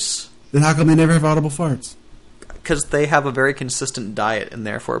ours. Then how come they never have audible farts? Because they have a very consistent diet and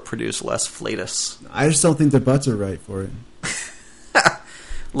therefore produce less flatus. I just don't think their butts are right for it.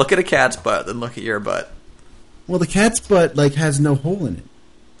 Look at a cat's butt, then look at your butt. Well, the cat's butt has no hole in it.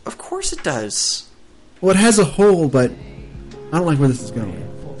 Of course it does. Well, it has a hole, but I don't like where this is going.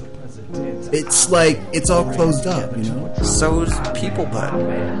 It's it's all closed up, So's people butt.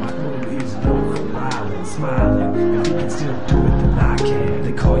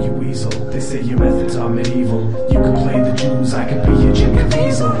 They call you weasel. They say your methods are medieval. You can play the Jews, I can be your Jim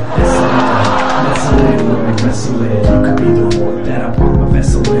Caviezel. Let's wrestle it. You could be the one that I park my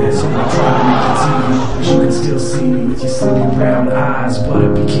vessel in. So I try to make it to you, but you can still see me with your sleepy brown eyes,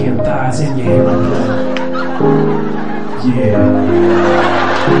 butter pecan thighs, and your hair and blood. Yeah.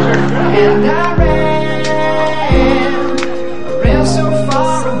 And I ran so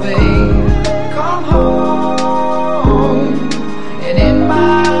far away. Come home, and in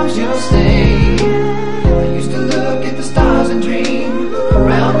my arms you'll stay. I used to look at the stars and dream.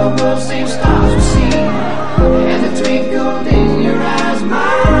 Around the world, same stars we see. And the twinkle in your eyes,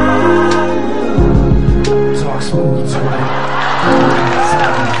 mine. Talk smooth to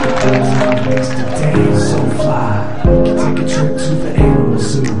Today is so fly. Can take a trip to the animal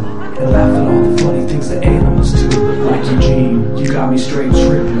zoo and laugh at all the funny things that animals do. Like Eugene, you got me straight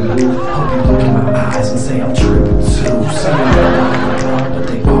tripping. Hope you look in my eyes and say I'm tripping too. See them like a gun, but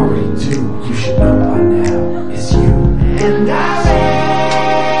they already do. You should know by now, it's you. And I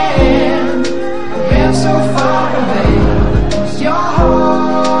ran so far away. It's your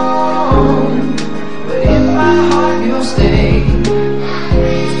home, but in my heart you'll stay.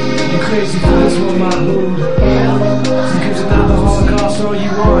 You crazy for this one, my boo. You can deny the Holocaust all you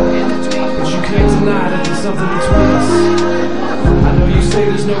want, but you can't deny that there's something between us. I know you say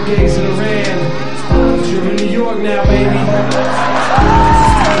there's no gays in Iran, but you're in New York now, baby.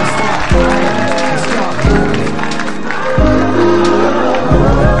 Let's stop crying. Let's stop crying.